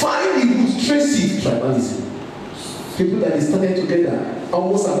 Find the root, trace it, tribalism. People that they started together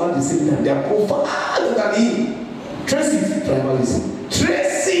almost about the same time, they are over than him. Trace it, tribalism.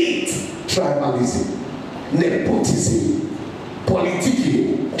 Nepotism,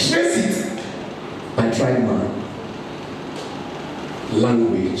 politicking, trace it. My tribe man.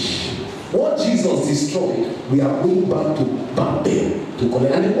 Language. What Jesus destroyed, we are going back to Babel to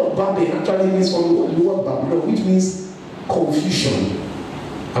collect. And the word Babel actually means from the word Babylon, which means confusion.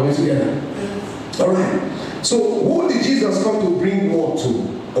 Are we together? Alright. So who did Jesus come to bring war to?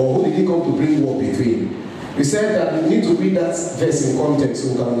 Or who did he come to bring war between? We said that we need to read that verse in context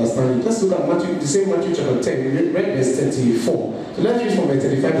so we can understand it. Let's look at Matthew, the same Matthew chapter 10. We read verse 34. So let's read from verse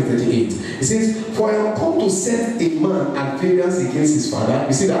 35 to 38. It says, "For I am come to set a man at variance against his father."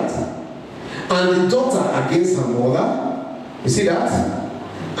 You see that? "And the daughter against her mother." You see that?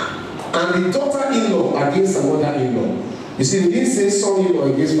 "And the daughter-in-law against her mother-in-law." You see, we didn't say son-in-law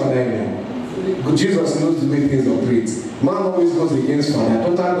against father-in-law. Jesus knows the way things operate. Man always goes against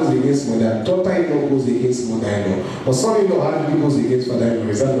father, daughter goes against mother, daughter-in-law goes against mother-in-law, but son-in-law hardly goes against father-in-law.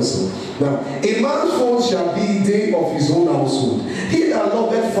 Is that not so? Now, a man's fault shall be day of his own household. He that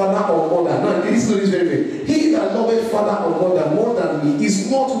loveth father or mother, now this is very good. He that loveth father or mother more than me is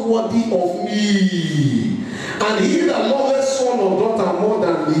not worthy of me. And he that loveth son or daughter more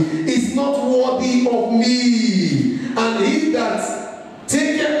than me is not worthy of me. And he that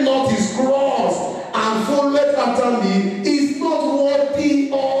taketh not his cross and followeth after me is not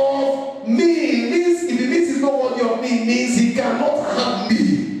worthy of me. Means, if it means he's not worthy of me, means he cannot have me.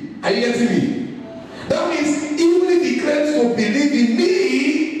 Are you getting me? That means even if he claims to believe in me,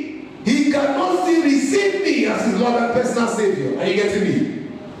 he cannot still receive me as his Lord and personal Savior. Are you getting me?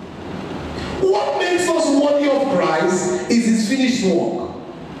 What makes us worthy of Christ is his finished work.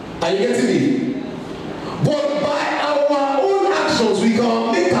 Are you getting me? But by our own actions, we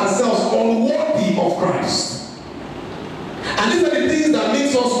can make ourselves unworthy of Christ. And these are the things that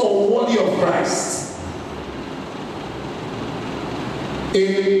makes us unworthy of Christ.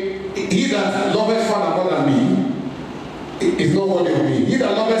 He that loveth father more than me is not worthy of me. He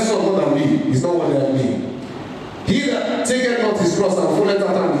that loveth son more than me is not worthy of me. He that taketh not his cross and followeth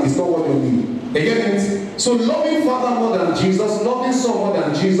after me is not worthy of me. Again, So loving Father more than Jesus, loving Son more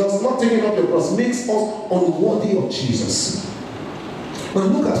than Jesus, not taking up your cross makes us unworthy of Jesus. Now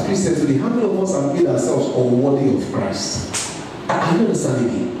look at Christians today. How many of us have made ourselves unworthy of Christ? Are you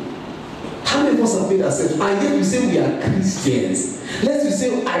understanding me? How many of us have made ourselves, and yet we say we are Christians? Let's say,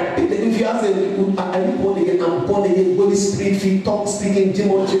 if you ask them, are you born again? I'm born again, Holy Spirit, free, tongue speaking,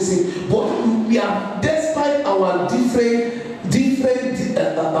 demon chasing. But we are, despite our different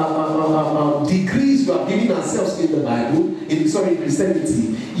degrees we are giving ourselves in the Bible, in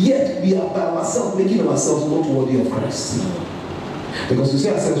Christianity, yet we are by ourselves making ourselves not worthy of Christ. Because we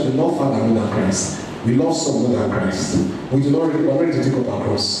say ourselves, we love Father more than Christ. We love Son more than Christ. We do not ready to take up our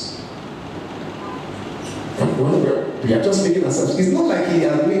cross. We are just making ourselves. It's not like He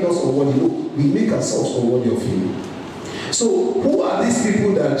has made us unworthy. No, we make ourselves unworthy of Him. So, who are these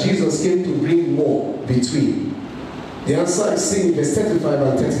people that Jesus came to bring war between? The answer is seen in verse 35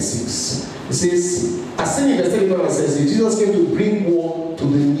 and 36. It says, as seen in verse 35 says, Jesus came to bring war to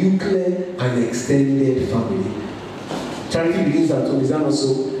the nuclear and extended family. Charity begins at home. Is that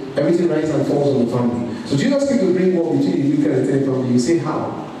also? Everything rises and falls on the family. So Jesus came to bring war between the nuclear and extended family. You say,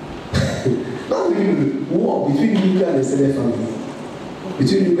 how? Not really war between nuclear and extended family.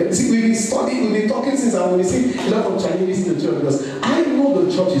 Between nuclear. See, we've been studying, we've been talking since I want to see a lot of challenges in the church, because I know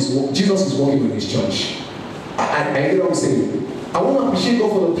the church is, Jesus is working on His church. I get what I'm saying. I want to appreciate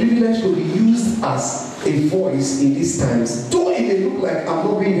God for the privilege to be used as a voice in these times. Though it may look like I'm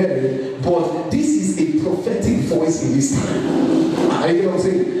not being heard, but this is a prophetic voice in this time. I get what I'm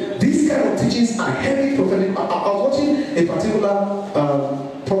saying. These kind of teachings are heavy prophetic. I was watching a particular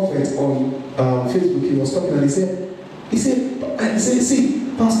prophet on Facebook. He was talking and he said,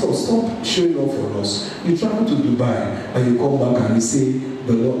 see, Pastor, stop showing off for us. You travel to Dubai and you come back and you say,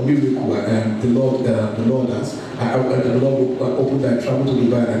 the Lord miracle, the Lord opened that travel to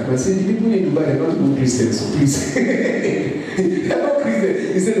Dubai. And I said, the people in Dubai, they're not even Christians, so please. They're not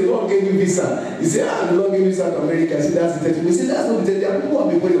Christians. He said, the Lord gave you visa. He said, the Lord gave you visa to America. I said, that's the testimony. He said, that's not the testimony. There are people who have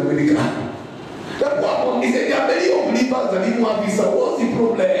been born in America. He said, there are many unbelievers that even have visa. What's the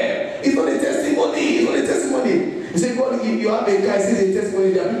problem? It's not a testimony. It's not a testimony. He said, God, if you have a car, he says a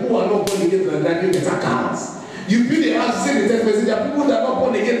testimony. There are people who are not born again that are driving better cars. You build a house, say the testimony. There are people that are not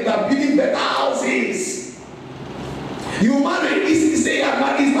born again that are building better houses. You marry, he say,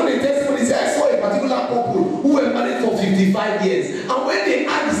 it's not a testimony. He said, I saw a particular couple who were married for 55 years. And when they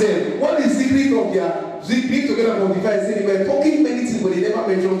asked them, what is the secret of their being together for 55 years, they were talking many things, but they never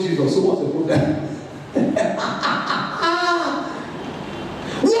mentioned Jesus. So what's the problem?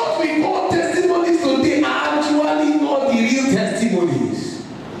 What we call testimonies today are actually not the real testimonies.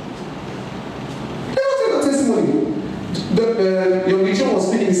 They're not the testimony. Your religion was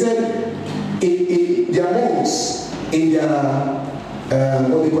speaking, he said, in their monks, in their,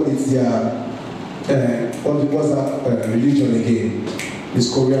 what they call it, their, what was that religion again?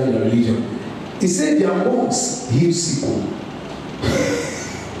 This Korean religion. He said their monks heal sickle.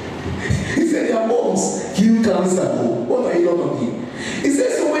 He said their monks heal cancer. What are you not talking? He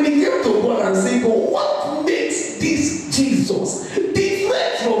said, so when he came to God and said, God, what makes this Jesus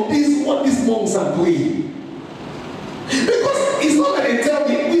different from this, what these monks are doing? Because it's not that they tell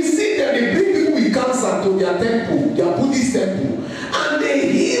me, we see them, they bring people with cancer to their temple, their Buddhist temple, and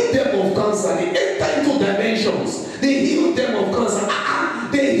they heal them of cancer. They enter into dimensions. They heal them of cancer.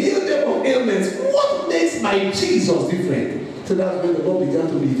 They heal them of ailments. What makes my Jesus different? So that's when the Lord began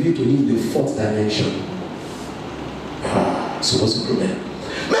to reveal to him the fourth dimension. So what's the problem?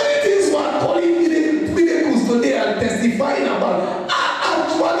 Many things we are calling miracles today and testifying about are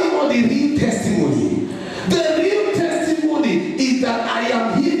actually not the real testimony. The real testimony is that I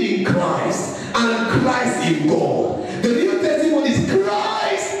am hid in Christ and Christ in God. The real testimony is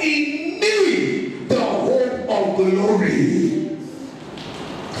Christ in me, the hope of glory.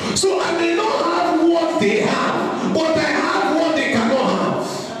 So I may not have what they have, but I have what they cannot have.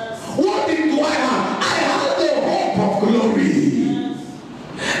 What do I have? I have the hope of glory.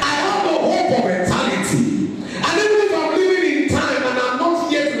 I have the hope of eternity. And even if I'm living in time and I'm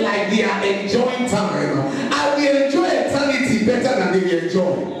not yet like they are enjoying time, I will enjoy eternity better than they will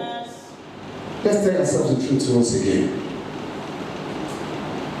enjoy. Yes. Let's tell ourselves the truth once again.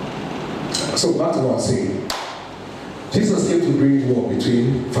 So back to what I was saying. Jesus came to bring war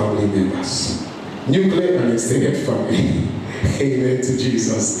between family members. Nuclear and extended family. Amen to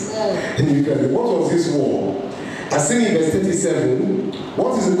Jesus. What was this war? As seen in verse 37,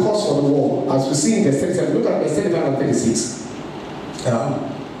 what is the cause for the war? As we see in verse 37, look at verse 35 and 36.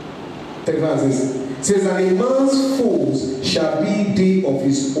 35 says that a man's foes shall be they of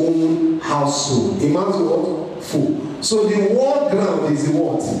his own household. A man's what? Foe. So the war ground is the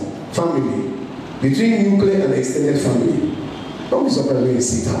what? Family. between nuclear and extended family. Don't be surprised when you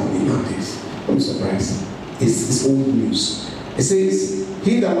see it happening nowadays. Don't be surprised. It's old news. It says,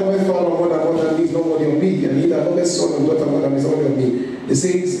 he that loveth father or mother than me is not worthy of me, and he that loveth son or daughter more than me is not worthy of me. It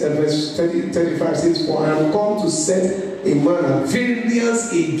says, verse 35 says, for I am come to set a man at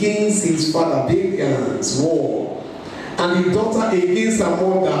variance against his father, variance, war, and the daughter against her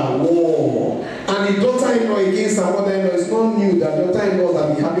mother, war, and the daughter-in-law against her mother-in-law. It's not new that daughter-in-laws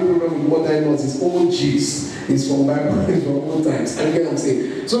have been having problem with mother-in-laws. It's old gist. It's from Bible, it's from old times. And you get what I'm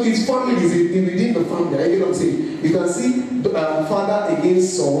saying? So it's families within the family. You get what I'm saying? You can see father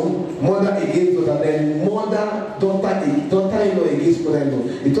against son, mother against daughter, then mother, daughter-in-law against mother-in-law.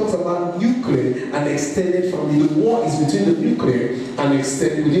 It talks about nuclear and extended family. The war is between the nuclear and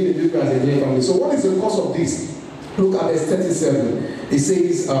extended, within the nuclear and extended family. So what is the cause of this? Look at verse 37. It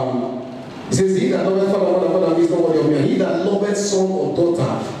says, he that loveth father more than me is not worthy of me, and he that loveth son or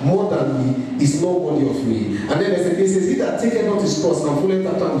daughter more than me is not worthy of me. And then it says, he that taketh not his cross and followeth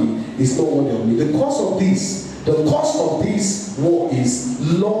after me is not worthy of me. The cause of this war is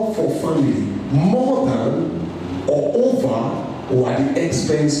love for family more than or over or at the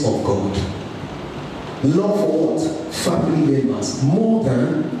expense of God. Love for what? Family members more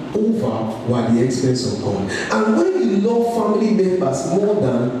than over or at the expense of God. And when you love family members more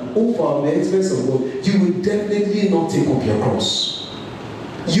than over or at the expense of God, you will definitely not take up your cross.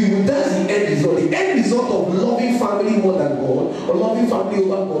 That's the end result. The end result of loving family more than God, or loving family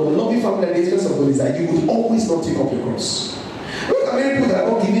over God, or loving family at the expense of God is that you will always not take up your cross. Look at many people that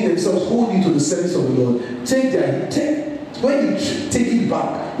are not giving themselves wholly to the service of the Lord. When you take it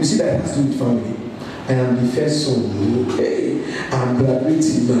back, you see that it has to do with family. I am the first son. Hey, I'm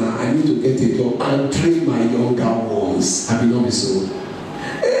graduating now. I need to get a job and train my younger ones. I will not be so.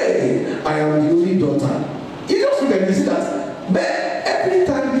 Hey, I am the only daughter. You just look at you see that. But every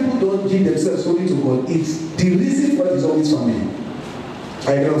time people don't give themselves only to God, it's the reason for it is always family.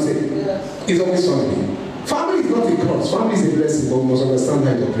 I know what I'm saying? Yes. It's always family. Family is not a cross. Family is a blessing, but we must understand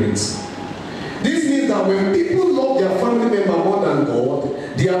how it operates. This means that when people love their family member more than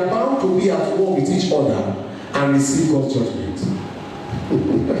God, they are bound to be at war with each other and receive God's judgment.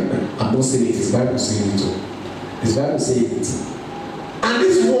 I'm not saying it, it's Bible saying it too. It's Bible saying it. And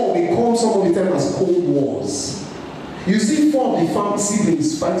this war will come some of the time as cold wars. You see 4 of the family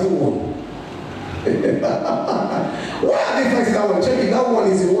siblings fighting one. Why are they fighting that one? Check it, that one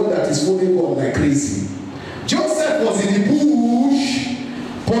is the one that is following God like crazy. Joseph was in the bush,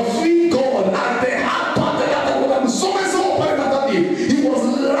 pursuing God, and they had parted that one. So he was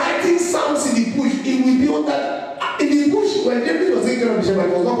writing psalms in the bush. It will be on that in the bush when David was taking care of the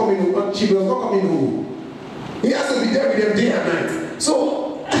shepherd, was not coming home. She was not coming home. He has to be there with them day and night.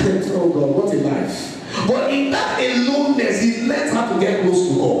 So, oh God, what a life! But in that aloneness, he learned how to get close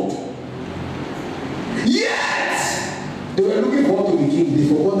to God. Yet they were looking forward to the king. They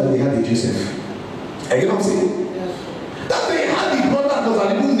forgot that they had a Joseph. You know what I'm saying? Yeah. That they had the brother was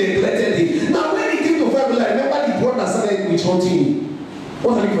even neglected him. Now when he came to family, I remember the brother started witch hunting him.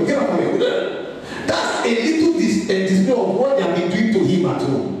 What are you doing? Get up from here. That's a little display of what they have been doing to him at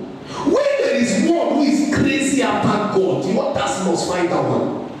home. When there is one who is crazy about God, you know that must find that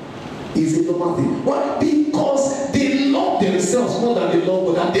one. Is a normal thing. Why? Because they love themselves more than they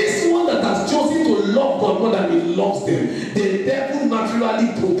love God. And this one that has chosen to love God more than he loves them, the devil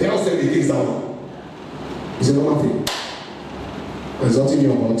naturally propels them against that one. It's a normal thing. There's nothing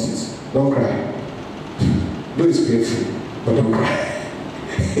new about it. Don't cry. Though it's painful, but don't cry.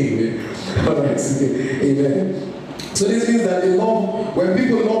 Amen. Alright, amen. So this means that they love, when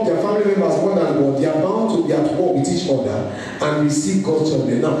people love their family members more than God, they are bound to be at war with each other and receive God's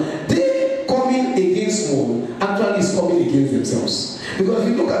judgment. Now, they coming against one actually is coming against themselves. Because if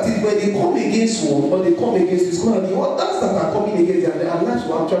you look at it, when they come against one, or they come against this one, the others that are coming against them, their lives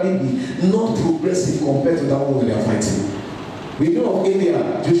will actually be not progressive compared to that one they are fighting. We know of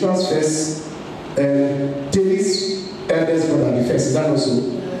Eliab, Joshua's first, David's eldest brother, the first. Is that also?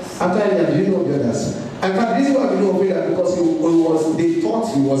 Yes. After Eliab, do you know the others? In fact, the reason why we know of Eliab because they thought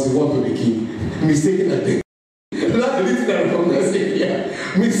he was the one to the king. Mistaken identity. That's the reason I recognize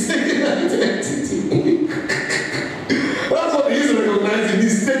Eliab. Mistaken identity. That's what they used to recognize him.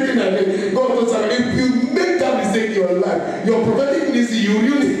 Mistaken identity. God knows that if you make that mistake in your life, your prophetic ministry, you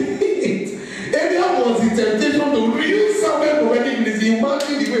really it. Eliab was the temptation to really somewhere prophetic ministry.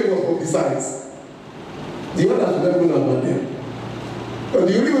 Imagine the way it was publicized. The others will never know about them. But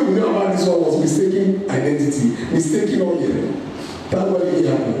the only way we know about this one was mistaken identity, mistaken all year. That's what really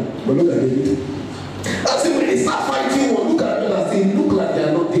happened. But look at David. That's it when they start fighting or look at others, they look like they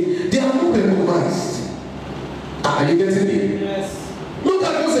are not recognized. Are you getting it? Yes. Look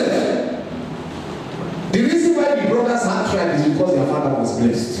at Joseph. tribe is because their father was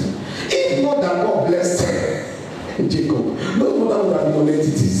blessed. If not that God blessed Jacob, no mother would have been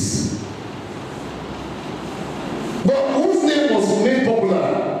non-entities. But whose name was made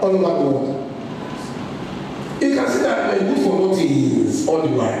popular all over the world? You can see that they were good for nothing all the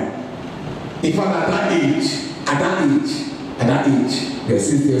while. In fact, at that age, they were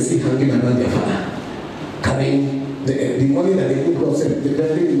still hanging around their father, carrying the money that they brought them, they were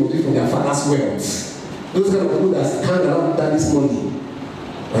taking money from their father's wealth. Those kind of people that hang around daddy's money.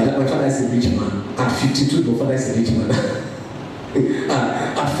 My father is a rich man. At 52, my father is a rich man.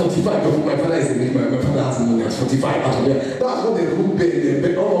 At 45, my father is a rich man. My father has money at 45. Out of there. That's what they who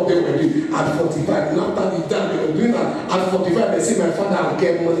paid. All of them were doing at 45. Now that is done, they were doing that. At 45, they say my father will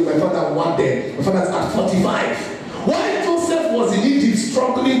get money. My father want them. My father is at 45. Why Joseph was in Egypt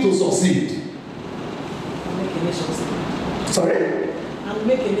struggling to succeed? And make a nation stand. Sorry? And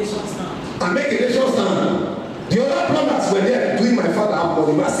make a nation stand. And make a nation stand. The other brothers were there doing my father have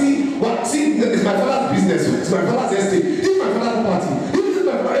money. But see, it's my father's business. It's my father's estate. It's my father's property. This is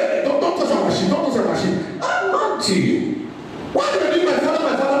my father. Hey, don't touch our machine. Don't touch our machine. I'm not cheating. Why did I do my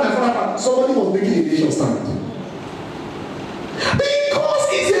father? Somebody was making a nation stand. Because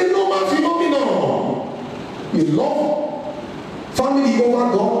it's a normal phenomenon. You love family over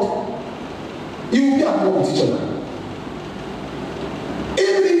God. You will be at war with each other.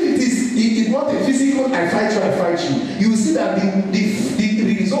 Even if it is not a physical I fight you, you will see that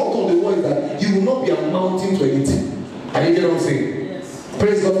the result of the war is that you will not be amounting to anything. Are you getting what I'm saying? Yes.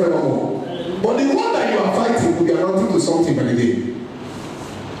 Praise God forevermore. But the war that you are fighting will be amounting to something by the day.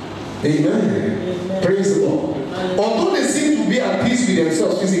 Amen. Praise the Lord. Although they seem to be at peace with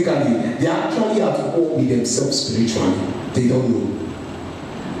themselves physically, they are actually at war with themselves spiritually. They don't know.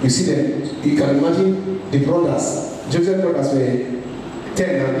 You see them, you can imagine the brothers, Joseph's brothers were 10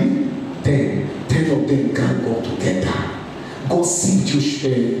 and 10 of them gang up together. Gossip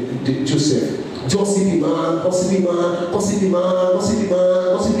Joseph. Gossip him,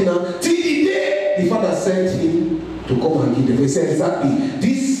 till the day the father sent him to come and give them. He said, exactly,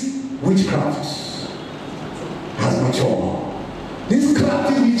 this witchcraft has matured. These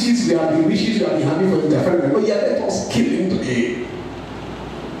crafty witches, we have been wishes, we have been having for their friend. Oh yeah, let us kill him today.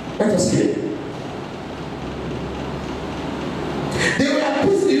 Let us kill him. They were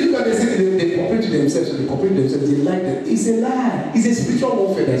put, you look at they cooperate to themselves, they like them. It's a lie. It's a spiritual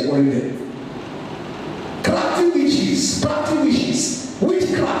warfare that's worrying them. Crafty witches,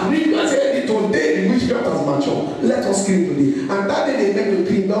 witchcraft, really, I said today the witchcraft has matured. Let us kill him today. And that day they meant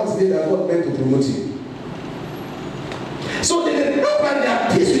to kill, that was the day that God meant to promote him. So they look like they are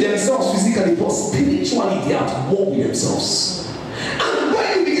peace with themselves physically, but spiritually they are at war with themselves. And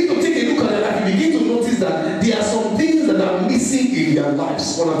when you begin to take a look at their life, you begin to notice that there are some things that are missing in their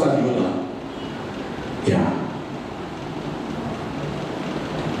lives, one after the other. Yeah.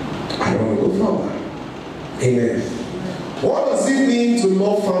 I don't want to go further. Amen. What does it mean to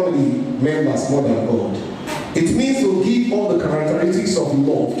love family members more than God? It means to give all the characteristics of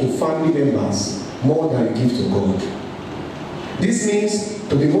love to family members more than you give to God. This means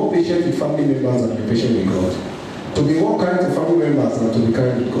to be more patient with family members than to be patient with God. To be more kind to family members than to be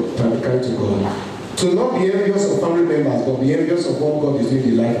kind to God. To not be envious of family members, but be envious of what God is doing in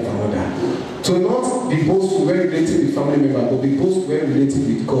the life of another. To not be boastful when relating with family members, but be boastful when relating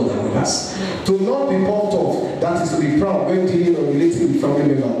with God and others. To not be puffed off, that is to be proud when dealing or relating with family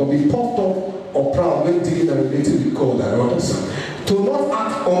members, but be puffed off or proud when dealing and relating with God and others. To not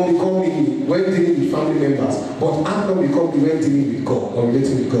act unbecomingly when dealing with family members, but act unbecomingly when dealing with God or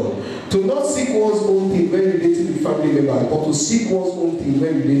relating with God. To not seek one's own thing when relating with family members, but to seek one's own thing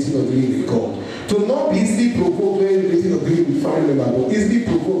when relating or dealing with God. To not be easily provoked when relating or dealing with family members, but easily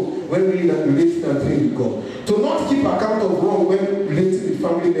provoked when relating and dealing with God. To not keep account of wrong when relating with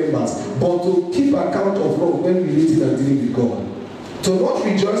family members, but to keep account of wrong when relating and dealing with God. To not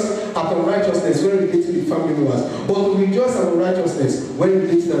rejoice at unrighteousness when relating with family members, but to rejoice at unrighteousness when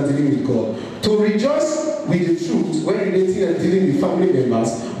relating and dealing with God. To rejoice with the truth when relating and dealing with family members,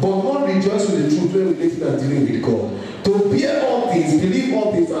 but not rejoice with the truth when relating and dealing with God. To bear all things, believe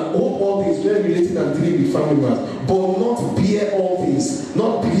all things, and hope all things when relating and dealing with family members, but not bear all things,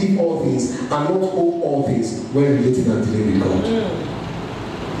 not believe all things, and not hope all things when relating and dealing with God.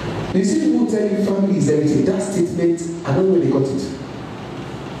 You see people tell you family is everything. That statement, I don't know where they got it.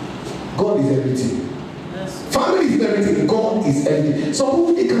 God is everything. Yes. Family is everything. God is everything. Some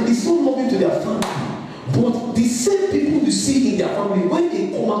people, they can be so loving to their family, but the same people you see in their family, when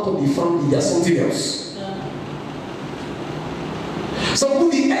they come out of the family, they are something else. Some people,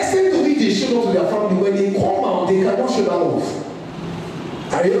 the extent to which they show up to their family, when they come out, they cannot show that love.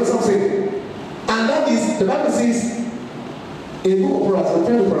 Are you know what I'm saying? And that is, the Bible says, In book of Proverbs, I'm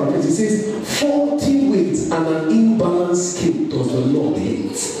trying to paraphrase, it says, faulty weight and an imbalanced scale does the Lord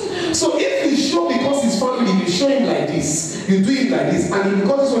hate. So if you show because it's family, you show him like this, you do him like this, and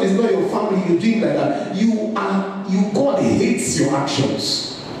because this one is not your family, you do him like that, God hates your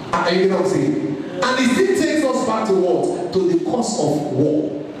actions. Are you know what I'm saying? And it still takes us back to what? To the cause of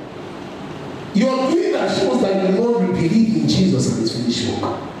war. You're doing that shows that you don't believe in Jesus and his finished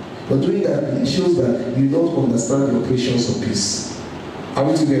work. You're doing that it shows that you don't understand the operations of peace. Are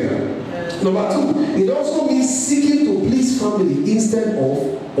we together? Yes. Number two, it also means seeking to please family instead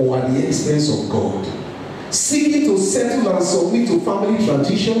of or at the expense of God. Seeking to settle and submit to family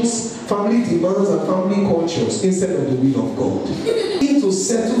traditions, family demands, and family cultures instead of the will of God. Seeking to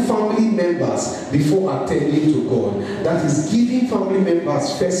settle family members before attending to God. That is giving family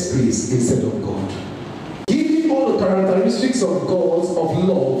members first place instead of God. Giving all the characteristics of God, of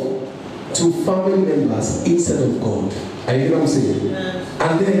love, to family members instead of God. Are you know what I'm saying? Yes.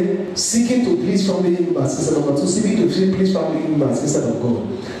 And then seeking to please family members instead of God. So seeking to please family members instead of God.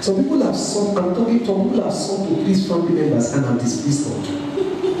 So people have sought, I'm talking to people have sought to please family members and have displeased God.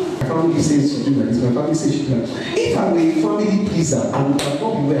 My family says you do like this, my family says you do like this. If I were a family pleaser, I would have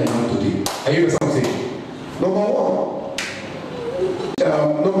not be where I am today. Are you know what I'm saying? Number one,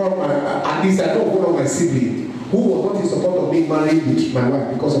 at least I know one of my siblings who was not in support of me marrying with my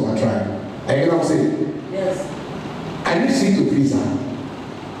wife because of her tribe. Are you know what I'm saying? Yes. I didn't seek to please her.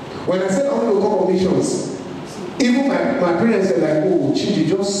 When I said I want to go on missions, even my parents were like, oh, Chidi,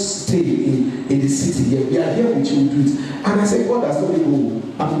 just stay in the city here. We are here with you, do it. And I said, God has told me go.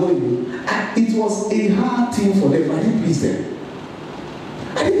 I'm going. And it was a hard thing for them. I didn't please them.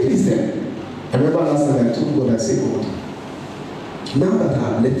 I didn't please them. I remember last night I told God, I said, God, now that I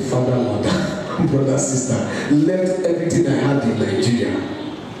have left father, mother, brother, sister, left everything I had in Nigeria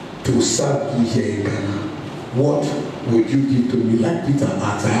to serve you here in Ghana, what would you give to me? Like Peter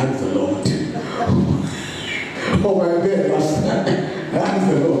asked, I asked the Lord. Oh my bed last night, I asked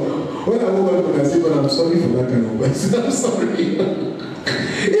the Lord. When I woke up and I said, God, I'm sorry for that kind of question. I'm sorry.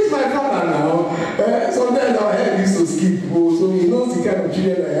 It's my father now. Sometimes our head used to skip, so he knows the kind of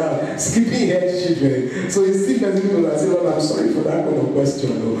children I have, skipping head children. So he still doesn't know. I said, Lord, I'm sorry for that kind of question.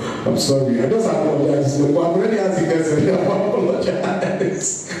 No, I'm sorry. I just apologize. But I'm already asking question. I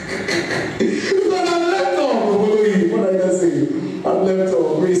apologize. Because I'm left off. What did I say? I'm left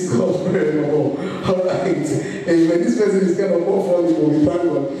off. Praise God forevermore. All right. Amen. This person is kind of more funny, but we thank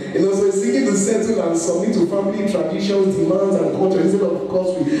God. You know, so he's seeking to settle and submit to family traditions, demands, and culture instead of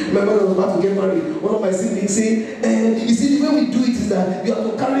course. Remember, I was about to get married. One of my siblings said, you see, the way we do it is that you have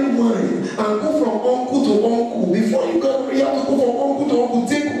to carry wine and go from uncle to uncle. Before you get married, you have to go from uncle to uncle.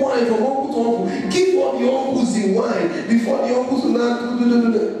 Take wine from uncle to uncle. Give all the uncles the wine before the uncles will not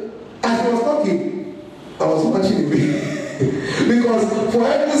do. As he was talking, I was watching the because for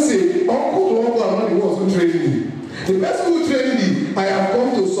heaven's sake, uncle to uncle are not the ones who trained me. The person who trained me, I have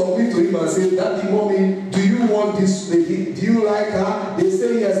come to submit to him and say, Daddy, mommy, do you want this lady? Do you like her? They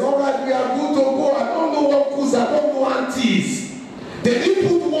say yes. All right, we are good to go. I don't know uncles, I don't know aunties. They didn't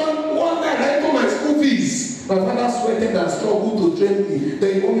put one night into my school fees. My father sweated and struggled to train me.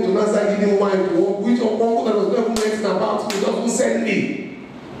 Then he want me to now start giving wine to uncle. Which uncle that was not even mentioned about me doesn't send me.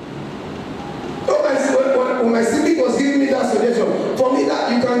 When my sibling was giving me that suggestion, for me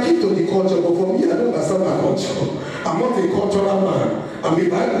that you can keep to the culture, but for me I don't understand that culture. I'm not a cultural man. I'm a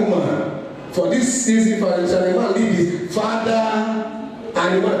Bible man. For this season, financial, a man leave his father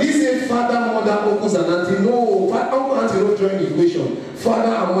and this is father, mother, uncles, and auntie. No, uncle and auntie don't join the equation.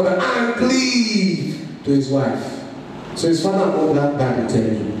 Father and mother and cleave to his wife. So his father and mother died to tell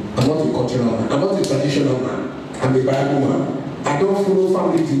me, I'm not a cultural man. I'm not a traditional man. I'm a Bible man. I don't follow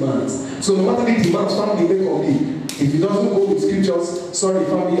family demands. So no matter the demands family make on me, if it doesn't go with scriptures, sorry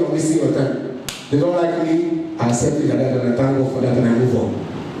family, you're wasting your time. They don't like me, I accept it like that and I thank God for that and I move on.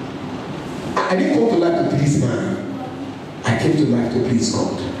 I didn't come to life to please man. I came to life to please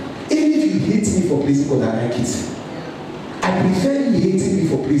God. Even if you hate me for pleasing God, I like it. I prefer you hating me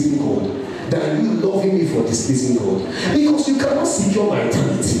for pleasing God than you loving me for displeasing God. Because you cannot secure my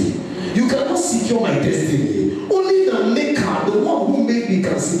eternity. You cannot secure my destiny. Only the maker, the one who made me,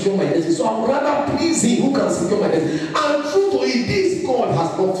 can secure my destiny. So I would rather please him who can secure my destiny. And true to it, this God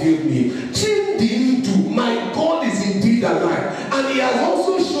has not failed me. Chindindu, my God is indeed alive. And he has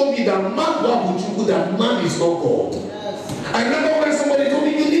also shown me that that man is not God. Yes. I remember when somebody told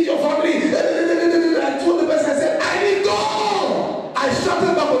me, you need your family. I told the person, I said, I need God. I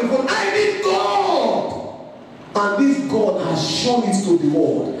shouted back on the phone, I need God. And this God has shown it to the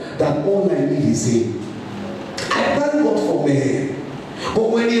world that all I need is him. I thank God for men. But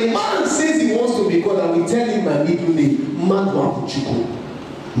when when a man says he wants to be God, I will tell him my middle name, Madwapuchuku.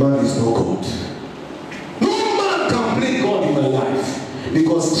 Man is not God. No man can play God in my life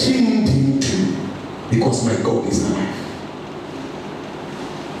because Chindintu, because my God is alive.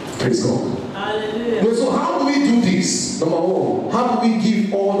 Praise God. Hallelujah. So how do we do this? Number one, how do we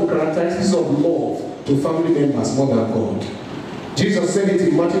give all the characteristics of love to family members more than God? Jesus said it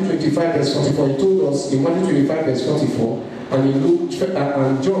in Matthew 25 verse 44. He told us in Matthew 25 verse 44, and in Luke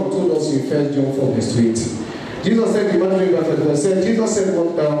and John told us in 1 John 4 verse 20. Jesus said in Matthew 25 verse 44, Jesus said,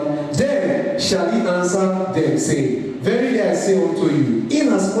 then shall he answer them, saying, verily I say unto you,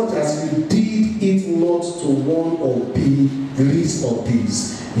 inasmuch as you did it not to one of the least of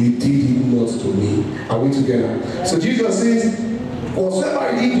these, you did it not to me. Are we together? Yeah. So Jesus says,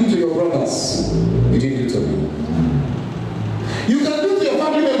 whatsoever you didn't do to your brothers, you didn't do to me. You can do to your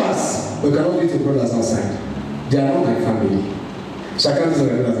family members, but you cannot do to your brothers outside. They are not my family. So I can't do to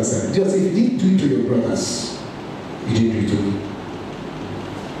your brothers outside. Just if you didn't do it to your brothers, you didn't do it to me.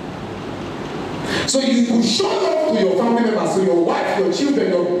 So you could show love to your family members, so your wife, your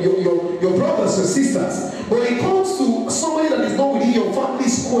children, your brothers, your sisters. But when it comes to somebody that is not within your family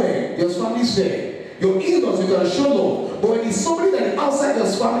square, your family sphere, your in-laws, you can show love. But when it's somebody that is outside your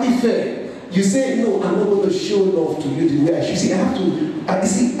family sphere, you say, no, I'm not going to show love to you the way I should. See, I have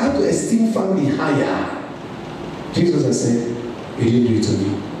to esteem family higher. Jesus has said, you didn't do it to me.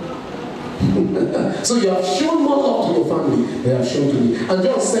 So you have shown more love to your family than you have shown to me. And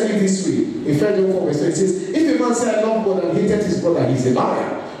John said it this way. In 1 John 4 verse 20, it says, if a man say I love God and hated his brother, he is a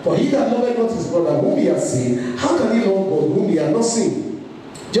liar. For he that loveth not his brother whom he has seen, how can he love God whom he has not seen?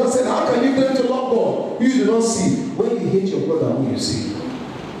 John said, how can you claim to love God who you do not see when you hate your brother whom you see?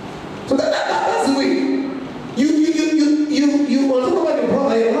 So that's the way. You are talking about your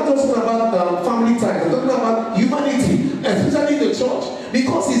brother. You're not talking about family ties. You're talking about humanity, especially the church.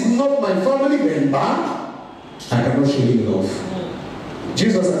 Because he's not my family member, I cannot show him love.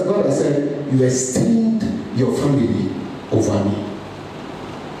 Jesus, God has said, you esteemed your family over me.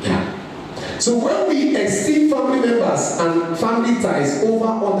 Yeah. So when we esteem family members and family ties over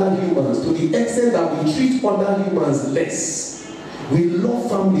other humans to the extent that we treat other humans less, we love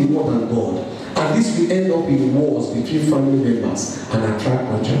family more than God. And this will end up in wars between family members and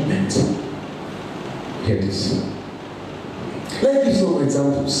attract judgment. Hear this. Let's give some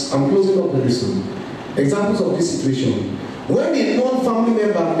examples. I'm closing up very soon. Examples of this situation. When a non-family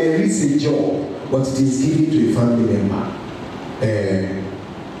member merits a job, but it is given to a family member.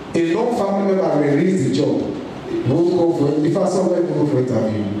 A non-family member merits the job. Won't go for it. In fact, somebody will go for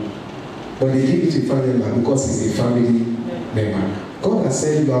interview. But they give it to a family member because he's a family member. God has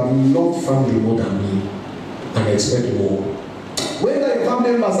said you have loved family more than me and expect more. When a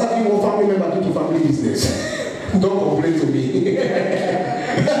family member starts you want family member due to family business, don't complain to me.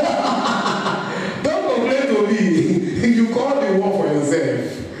 Don't complain to me. You call the war for yourself.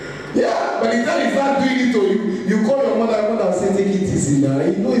 Yeah, but the time you start doing it to you, you call your mother and say, take it easy now.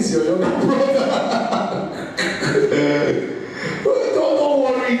 You know it's your younger brother.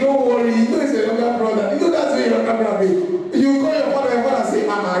 Don't worry. You know it's your younger brother. You know that's where your younger brother is. You call your father and say,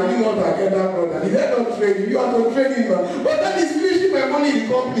 Mama, you not get that brother. He said, not train you. You have to train him. But then he's finishing my money in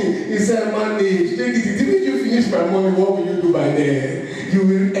the company. He said, manage, take it. Didn't you finish my money? What will you do by then? You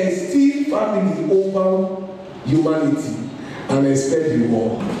will esteem family over humanity and expect the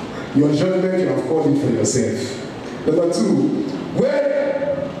more. Your judgment, you have called it for yourself. Number two, where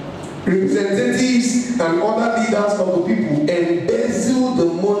representatives and other leaders of the people embezzle the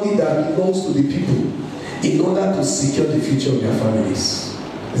money that belongs to the people in order to secure the future of their families.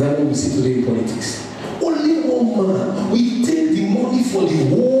 Is that what we see today in politics? Only one man will take the money for the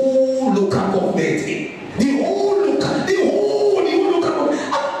whole local government. The whole local government.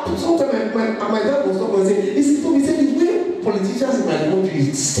 Sometimes my dad was talking and saying, he said, the way politicians in my country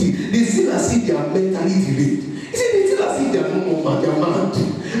see, they still as if they are mentally delayed. He said, they still as if they are normal, they are mad.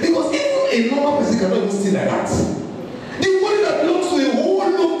 Because even a normal person cannot even steal like that. The money that belongs to a whole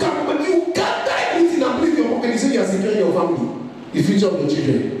local government, you can't die anything and place your pocket. You say you are securing your family, the future of your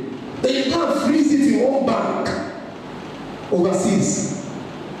children. Then you can't freeze it in one bank overseas.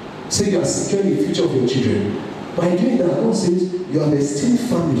 Say you are securing the future of your children. By doing that, God says you have esteemed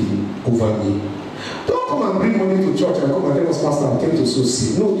family over me. Don't come and bring money to church and come and tell us, Pastor, I came to sow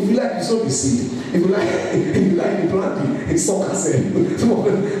seed. No, if you like, you sow the seed. If you like, you plant the soccer cell. Now,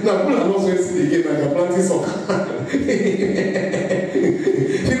 people are not sowing seed again, and they're planting soccer. If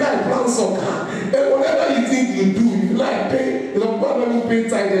you like, plant soccer. And whatever you think you do, if you like, pay. God doesn't pay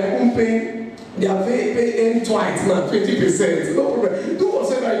tithe, they won't pay. They are paying twice now, 20%. No problem. Do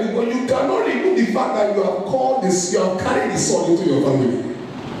whatever you do, but you cannot remove the fact that you have called this, you have carried the sword into your family.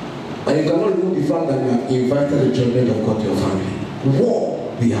 And you cannot remove the fact that you have invited the judgment of God to your family.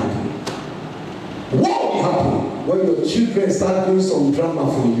 War will happen. War will happen. When your children start doing some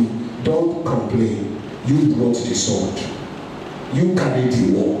drama for you, don't complain. You brought the sword. You carried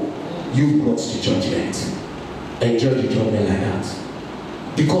the war. You brought the judgment. Enjoy the judgment like that.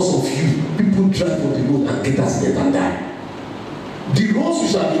 Because of you, people drive on the road and get accident and die. The roads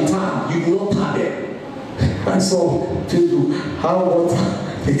which have been tarred, you will not tar them. I saw people how water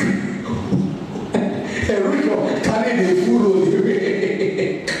Enrico carried the full road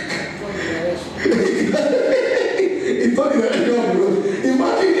away. He told you that the road.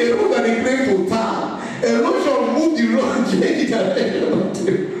 Imagine a road that they claim to tar. Erosion moved the road, change the direction.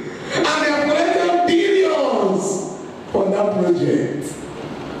 And they have collected billions on that project.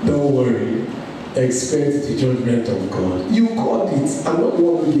 Don't worry. Expect the judgment of God. You called it. I'm not the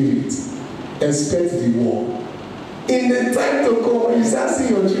one who gave it. Expect the war. In the time to come, when you start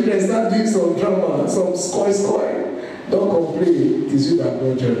seeing your children start doing some drama, some scoy, don't complain. It's you that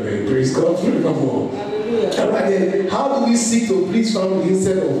brought judgment. Praise God forevermore. Hallelujah. How do we seek to please family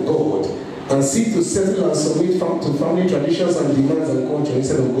instead of God? And seek to settle and submit to family traditions and demands and culture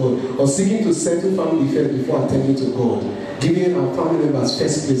instead of God? Or seeking to settle family affairs before attending to God? Giving our family members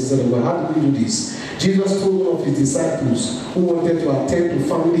first place instead of God. How do we do this? Jesus told one of his disciples who wanted to attend to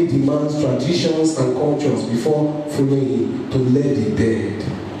family demands, traditions, and cultures before following him, to let the dead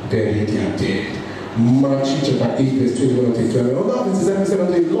bury their dead. Matthew chapter 8, verse 21 to 22. Another of his disciples said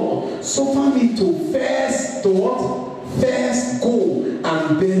unto him, Lord, suffer me to first, to what? First go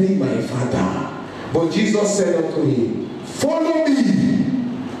and bury my father. But Jesus said unto him, follow me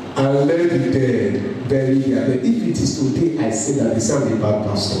and let the dead bury their dead. If it is today I say that, they sound a bad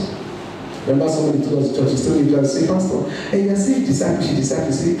pastor. Remember somebody told us church, he's telling me, say, Pastor, and you're saying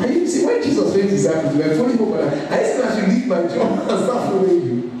discipleship. See, are you see when Jesus said discipleship, you were following him, I said I should leave my job and start following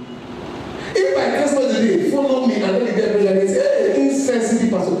you. If my customer today follow me and let the dead bury their dead, say, hey,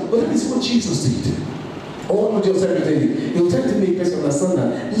 insensitive pastor. But that is what Jesus did. All what Jesus said everything. He will try to make person understand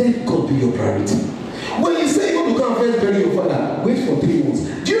that let God be your priority. When you say you want to come and bury your father, wait for 3 months.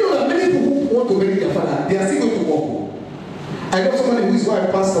 Do you know that many people who want to bury their father, they are still going to walk? I know somebody who is wife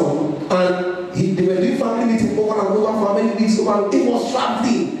pastor, and they were doing family meeting over and over for many weeks over. It was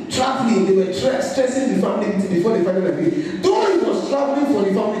traveling. They were stressing the family meeting before the final agreed. Though he was traveling for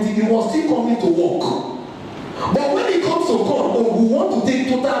the family meeting, he was still coming to work. But when it comes to God, we want to take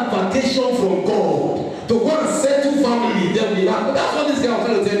total vacation from God to go and settle family. Then we have. That's what this guy was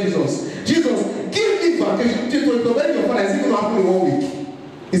trying to tell Jesus. Jesus, give me vacation. To bury your father, is it going to happen in 1 week?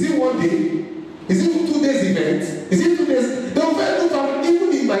 Is it 1 day? Is it 2 days event? Is it 2 days? They will do family, even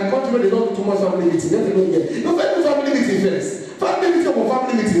in my country where they don't do too much family meeting. Let me know here. They will do family meeting first. Family meeting upon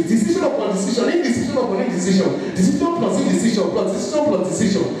family meeting. Decision upon decision. Indecision upon indecision. Decision plus indecision plus decision plus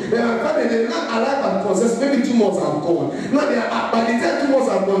decision. They are not alive and processed. Maybe 2 months have gone. Now they are, by the time 2 months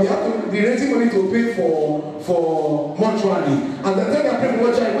have gone, they have to be raising money to pay for mortuary. And the time they are paying for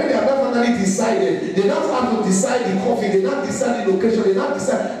mortuary, when they have not finally decided, they now have to decide the coffee. They now decide the location. They now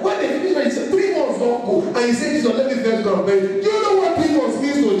decide when they finish. When it's 3 months don't go, and you say, Jesus, let me first go and pray. Do you know what 3 months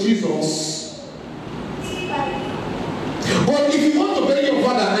means to Jesus? But if you want to bury your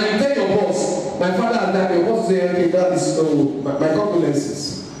father and you tell your boss, my father and that, your boss will say, okay, that is my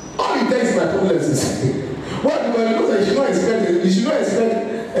condolences. All you tell is my condolences. What? Because you should not expect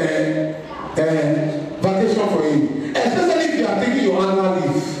vacation for him. Especially if you are taking your annual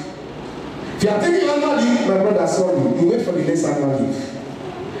leave. If you are taking your annual leave, my brother, sorry, you wait for the next annual leave.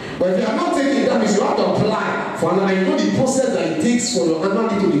 But if you are not taking it, that means you have to apply for annual. And you know the process that it takes for your annual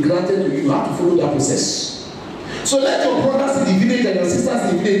leave to be granted to you. You have to follow that process. So let your brothers in the village and your sisters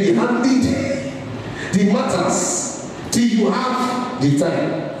in the village be handling the matters till you have the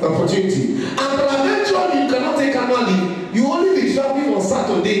time, the opportunity. And eventually you cannot take annual leave. You only be traveling on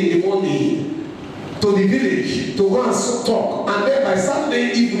Saturday in the morning to the village to go and talk. And then by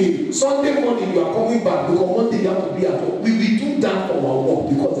Saturday evening, Sunday morning you are coming back because Monday you have to be at home. We will do that for our work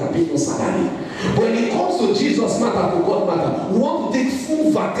because they are paying no salary. When it comes to Jesus matter, to God matter, we want to take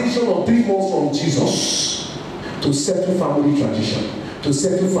full vacation of 3 months from Jesus. To settle family tradition, to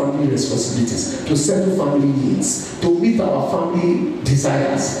settle family responsibilities, to settle family needs, to meet our family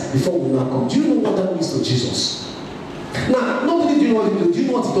desires before we now come. Do you know what that means to Jesus? Now, not only do you know what it means, do you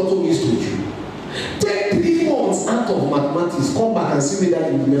know what it also means to you? Take 3 months out of mathematics, come back and see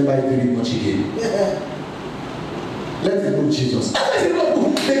whether you remember it very much again. Let them know Jesus. They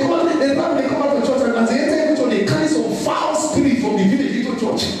come out to church and as they enter into church, they carry some foul spirit from the village into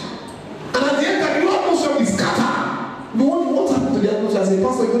church. And at the end, the atmosphere is scattered. What happened to the atmosphere? I say,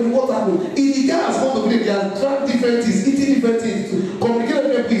 Pastor, what happened? If the guy has gone to village, he has tried different things, eating different things, communicating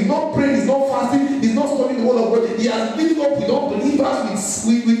different things, not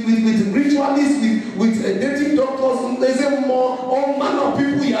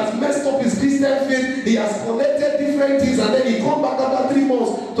after 3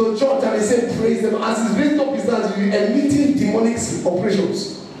 months to church and they say praise them. As he's raised up his hands, he's emitting demonic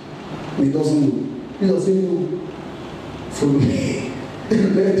operations. He doesn't know. He doesn't know. For me,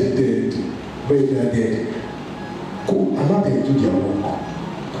 let the dead, when they are dead, go allow them to do their work.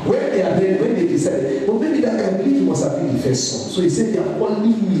 When they are dead, when they decide, well, maybe that I believe he must have been the first son. So he said, they are calling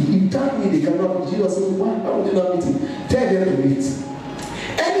me. If that means they cannot be, Jesus said, why? How would they not meet him? Tell them to meet.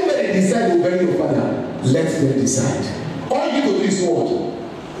 Anybody decide to bury your father, let them decide. All you need to do is what?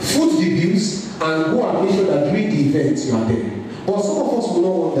 Foot the bills and go and make sure that during the event you are there. But some of us will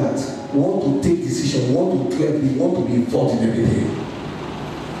not want that. We want to take decisions, we want to clear, we want to be involved in everything.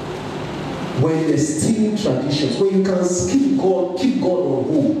 When you're stealing traditions, when you can keep God on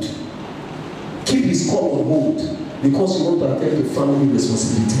hold, keep his call on hold, because you want to attend to family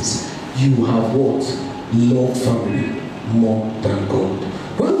responsibilities, you have what? Love family more than God.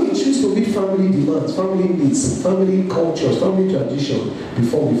 When we choose to meet family demands, family needs, family cultures, family tradition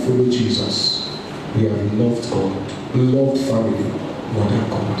before we follow Jesus, we have loved God, loved family more than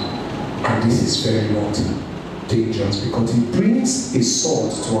God. And this is very what? Dangerous, because it brings a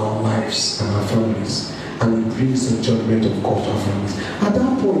sword to our lives and our families, and it brings the judgment of God to our families. At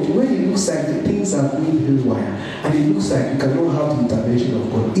that point, when it looks like the things are going haywire and it looks like you cannot have the intervention of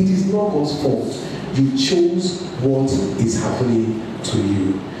God, it is not God's fault. You chose what is happening to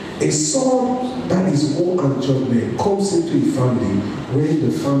you. A sword that is war and judgment comes into a family when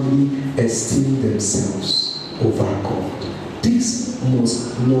the family esteem themselves over God. This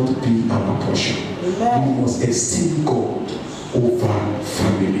must not be our portion. We must esteem God over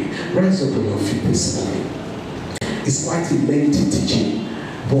family. Rise up on your feet this morning. It's quite a lengthy teaching,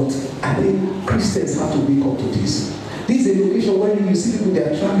 but I think Christians have to wake up to this. This is a location where you see people, they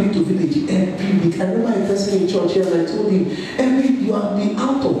are traveling to village every week. I remember a person in church here and I told him, you have been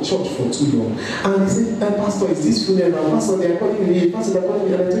out of church for too long. And he said, Pastor, is this funeral? Pastor, they are calling me. Pastor, they are calling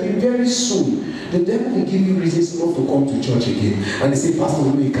me. And I told him, very soon, the devil will give you reasons not to come to church again. And he said, Pastor,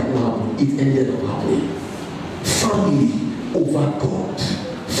 no, it cannot happen. It ended up happening. Family over God.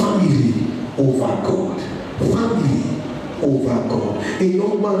 Family over God. Family over God. A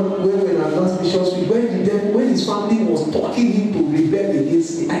young man, when we were at last mission street, when his family was talking him to rebel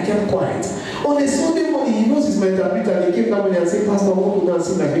against me, I kept quiet. On a Sunday morning, he knows he's my interpreter, and he came down and said, Pastor, I want to go and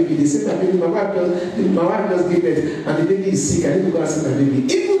see my baby. They said, my baby, my wife just gave birth, and the baby is sick. I need to go and see my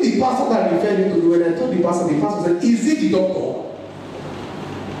baby. Even the pastor that referred him to, when I told the pastor said, is it the doctor?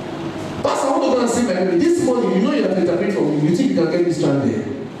 Pastor, I want to go and see my baby. This morning, you know you have to interpret for me. You think you can get me stranded?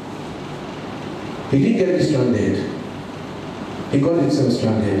 He didn't get me stranded. He got himself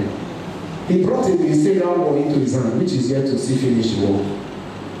stranded. He brought a ministerial war into his hand, which is yet to see finish the war.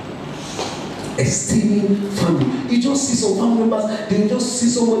 Esteeming family. You just see some family members, they just see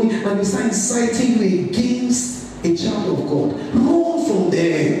somebody and they start inciting you against a child of God. Run from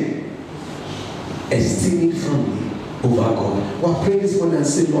them. Esteeming family over God. We're praying this morning and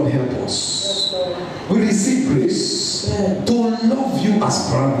say, Lord, help us. Yes, we receive grace to love you as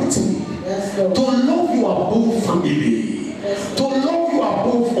priority. Yes, to love you above family. Yes, to love you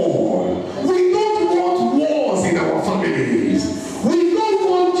above all. We don't want wars in our families. We don't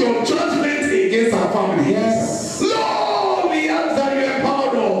want your judgment against our families. Yes. Lord, we ask that you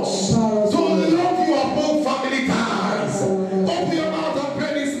empower us to love you above family ties. Open your mouth and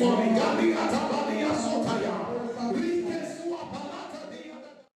pray this morning.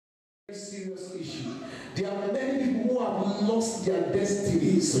 Very serious issue. There are many people who have lost their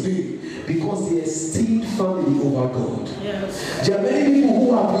destinies today because they esteem family over God. Yes. There are many people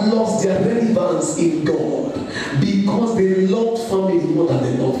who have lost their relevance in God because they love family more than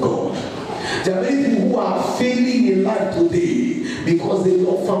they love God. There are many people who are failing in life today because they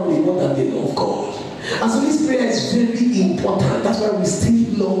love family more than they love God. And so this prayer is very important. That's why we stay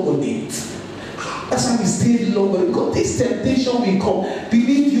long on it. That's why we stay long on it. Because this temptation will come.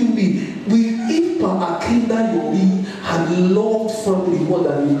 Believe you me, if Akinda Yomi had loved family more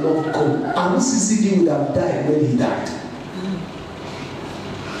than he loved God, Anusi would have died when he died.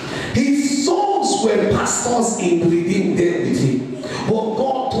 His sons were pastors in Redeemed there with him. But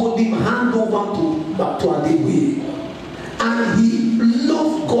God told him, hand over to Adewe. And he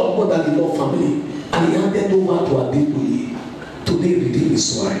loved God more than he loved family. And he handed over to Adewe. Today, Redeemed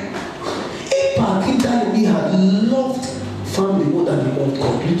is why. If Akinda Yomi had loved family more than he loved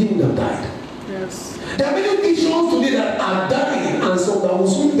God, Redeemed would have died. Yes. There are many Christians today that are dying, and some that will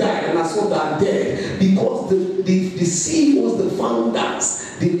soon die, and some that are dead, because the CEOs, the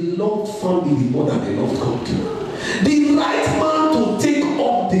founders, they loved family more than they loved God. The right man to take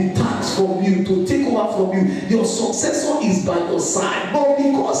up the tax from you, to take over from you, your successor is by your side, but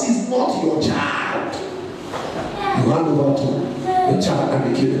because he's not your child, you hand over to him. your child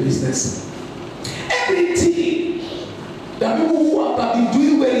and make you the business. Everything that people who have been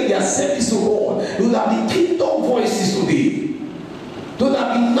doing well in their service to God, those have been kingdom voices today. Those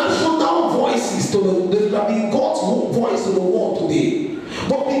have been national voices to those have been God's voice to the world today.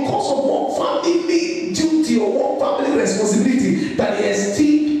 But because of one family duty or one family responsibility that they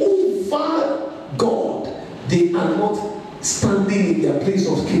esteem over God, they are not standing in their place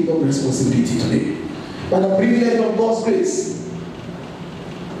of kingdom responsibility today. By the privilege of God's grace,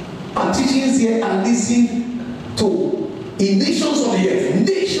 our teachings here are listened to in nations of the earth.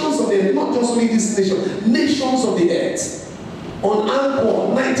 Nations of the earth, not just only this nation, nations of the earth. On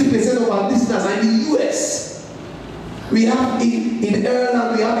Anchor, 90% of our listeners are in the US. We have in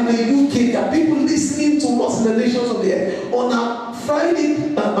Ireland, we have in the UK. There are people listening to us in the nations of the earth. On our Friday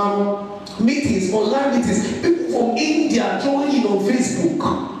meetings, online meetings, people from India joining on Facebook.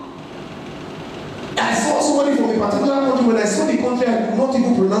 I saw somebody from a particular country. When I saw the country, I could not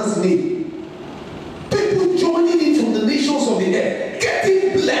even pronounce the name. People joining in from the nations of the earth,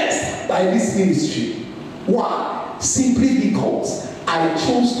 getting blessed by this ministry. Why? Simply because I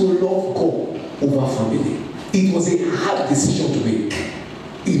chose to love God over family. It was a hard decision to make.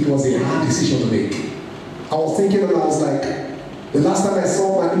 It was a hard decision to make. I was thinking and I was like, the last time I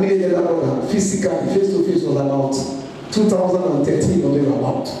saw my immediate elder brother physically, face to face, was about 2013 or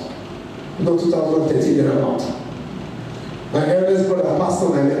thereabout. No, 2013 thereabout. My eldest brother passed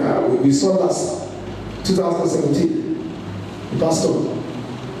on, and we saw last 2017. He passed on.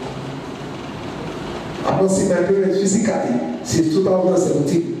 I've not seen my parents physically since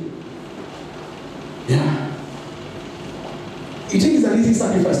 2017. Yeah. You think it's an easy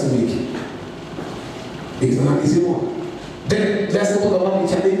sacrifice to make? It's not an easy one. Then let's not talk about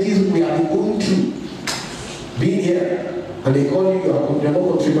the challenges we have been going through. Being here, and they call you, you're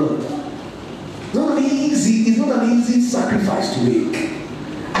not countryman. It's not an easy sacrifice to make.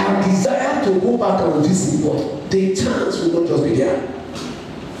 I desire to go back on this, but the chance will not just be there.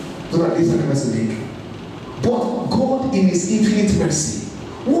 It's not an easy sacrifice to make. But God, in His infinite mercy,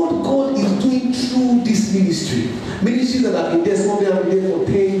 what God is doing through this ministry that have been there, some of them have been there for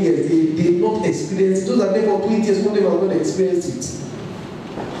 10 years, they have not experienced it. Those that are there for 20 years, some of them have not experienced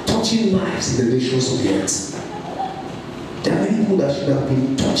it. Touching lives in the nations of the earth. There are many people that should have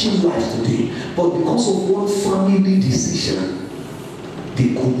been touching lives today, but because of one family decision, they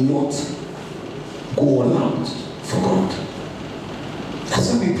could not go all out for God.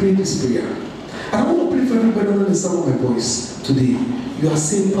 That's why we pray this prayer. I want to pray for everybody under the sound of my voice today. You are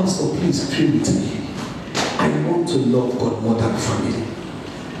saying, Pastor, please pray with me. I want to love God more than family.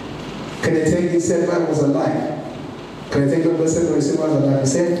 Can I tell you, he said, when I was alive? Can I tell you, God said, when I was alive? He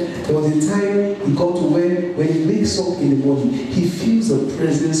said, there was a time he got to when he wakes up in the morning, he feels the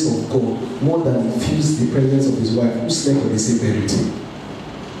presence of God more than he feels the presence of his wife who slept on the same bed.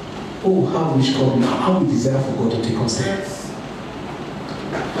 Oh, how we wish God, how we desire for God to take us there.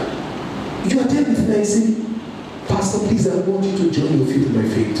 You are there with me and say, Pastor, please, I want you to join your feet in my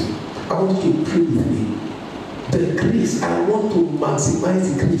faith. I want you to pray with me. The grace, I want to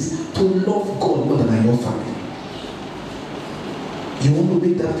maximize the grace to love God more than I love family. You want to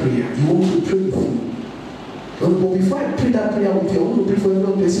make that prayer. You want to pray with me. But before I pray that prayer with you, I want to pray for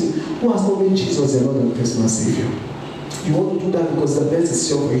every person who has not made Jesus their Lord and personal Savior. You want to do that because the best is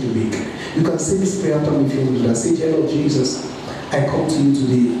sure for you to make. You can say this prayer after me if you want to do that. Say, dear Lord Jesus, I come to you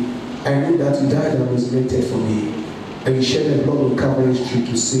today. I know that you died and resurrected for me, and you shed the blood on Calvary's tree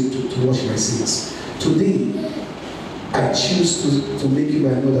to wash my sins. Today, I choose to make you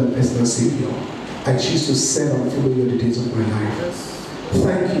my Lord and personal Savior. I choose to serve and follow you all the days of my life.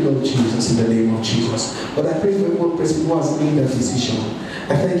 Thank you, Lord Jesus, in the name of Jesus. But I pray for every person who has made that decision.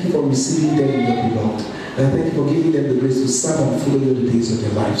 I thank you for receiving them in your beloved. And I thank you for giving them the grace to serve and follow you all the days of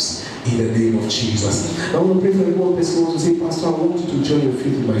their lives. In the name of Jesus. I want to pray for every one person who wants to say, Pastor, I want you to join your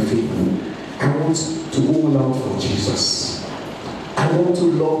faith in my faith. I want to go all out for Jesus. I want to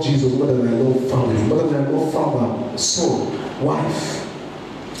love Jesus more than I love family, more than I love father, son, wife.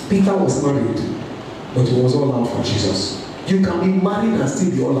 Peter was married, but he was all out for Jesus. You can be married and still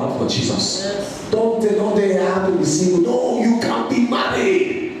be all out for Jesus. Yes. Don't they have to be single. No, you can be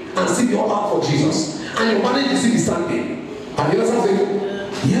married and still be all out for Jesus. And your marriage is still be standing. And you know something?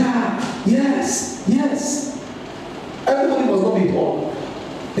 Yeah, yes. Everybody must not be poor.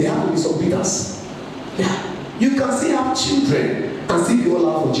 There have to be some Peters. Yeah. You can still have children and still be all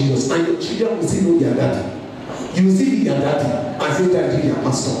out for Jesus. And your children will still know their daddy. You will still be their daddy and still daddy their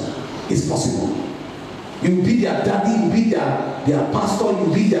pastor. It's possible. You be their daddy, you be their pastor,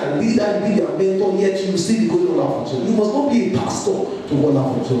 you be their leader, you be their mentor, yet you still be going all out for church. You must not be a pastor to go all out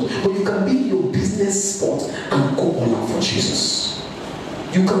for church, but you can be your business spot and go all out for Jesus.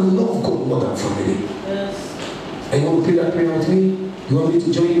 You can love God more than family. Yes. And you want to pray that prayer with me? You want me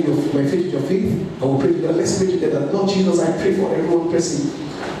to join you in my faith with your faith? I will pray together. Let's pray together. Lord Jesus, I pray for everyone person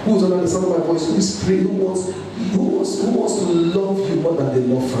who is under the sound of my voice, who is praying, who wants to love you more than they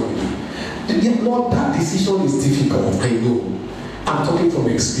love family. Lord, that decision is difficult, I know. I'm talking from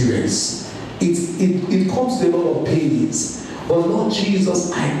experience. It comes with a lot of pains. But Lord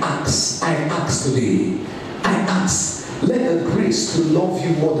Jesus, I ask today. I ask, let the grace to love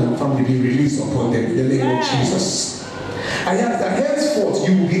you more than family be released upon them in the name of Jesus. I ask that henceforth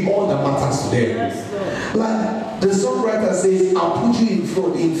you will be all that matters to them. Yes, like the songwriter says, I'll put you in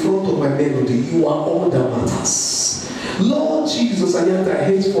front of my melody. You are all that matters. Lord Jesus, I ask that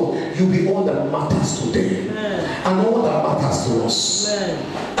henceforth you be all that matters to them. Amen. And all that matters to us. Amen.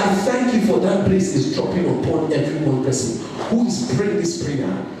 I thank you for that grace is dropping upon every one person who is praying this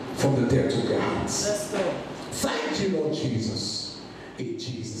prayer from the depth of their hearts. Let's go. Thank you, Lord Jesus. In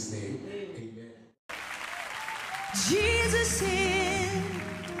Jesus' name, amen. Jesus is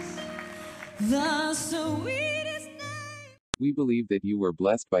the sweetest name. We believe that you were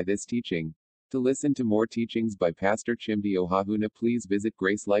blessed by this teaching. To listen to more teachings by Pastor Chimdi Ohahuna, please visit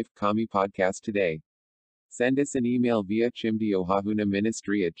Grace Life Kami Podcast today. Send us an email via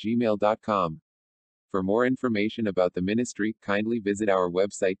chimdiohahunaministry@gmail.com. For more information about the ministry, kindly visit our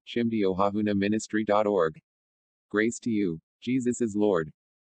website, chimdiohahunaministry.org. Grace to you. Jesus is Lord.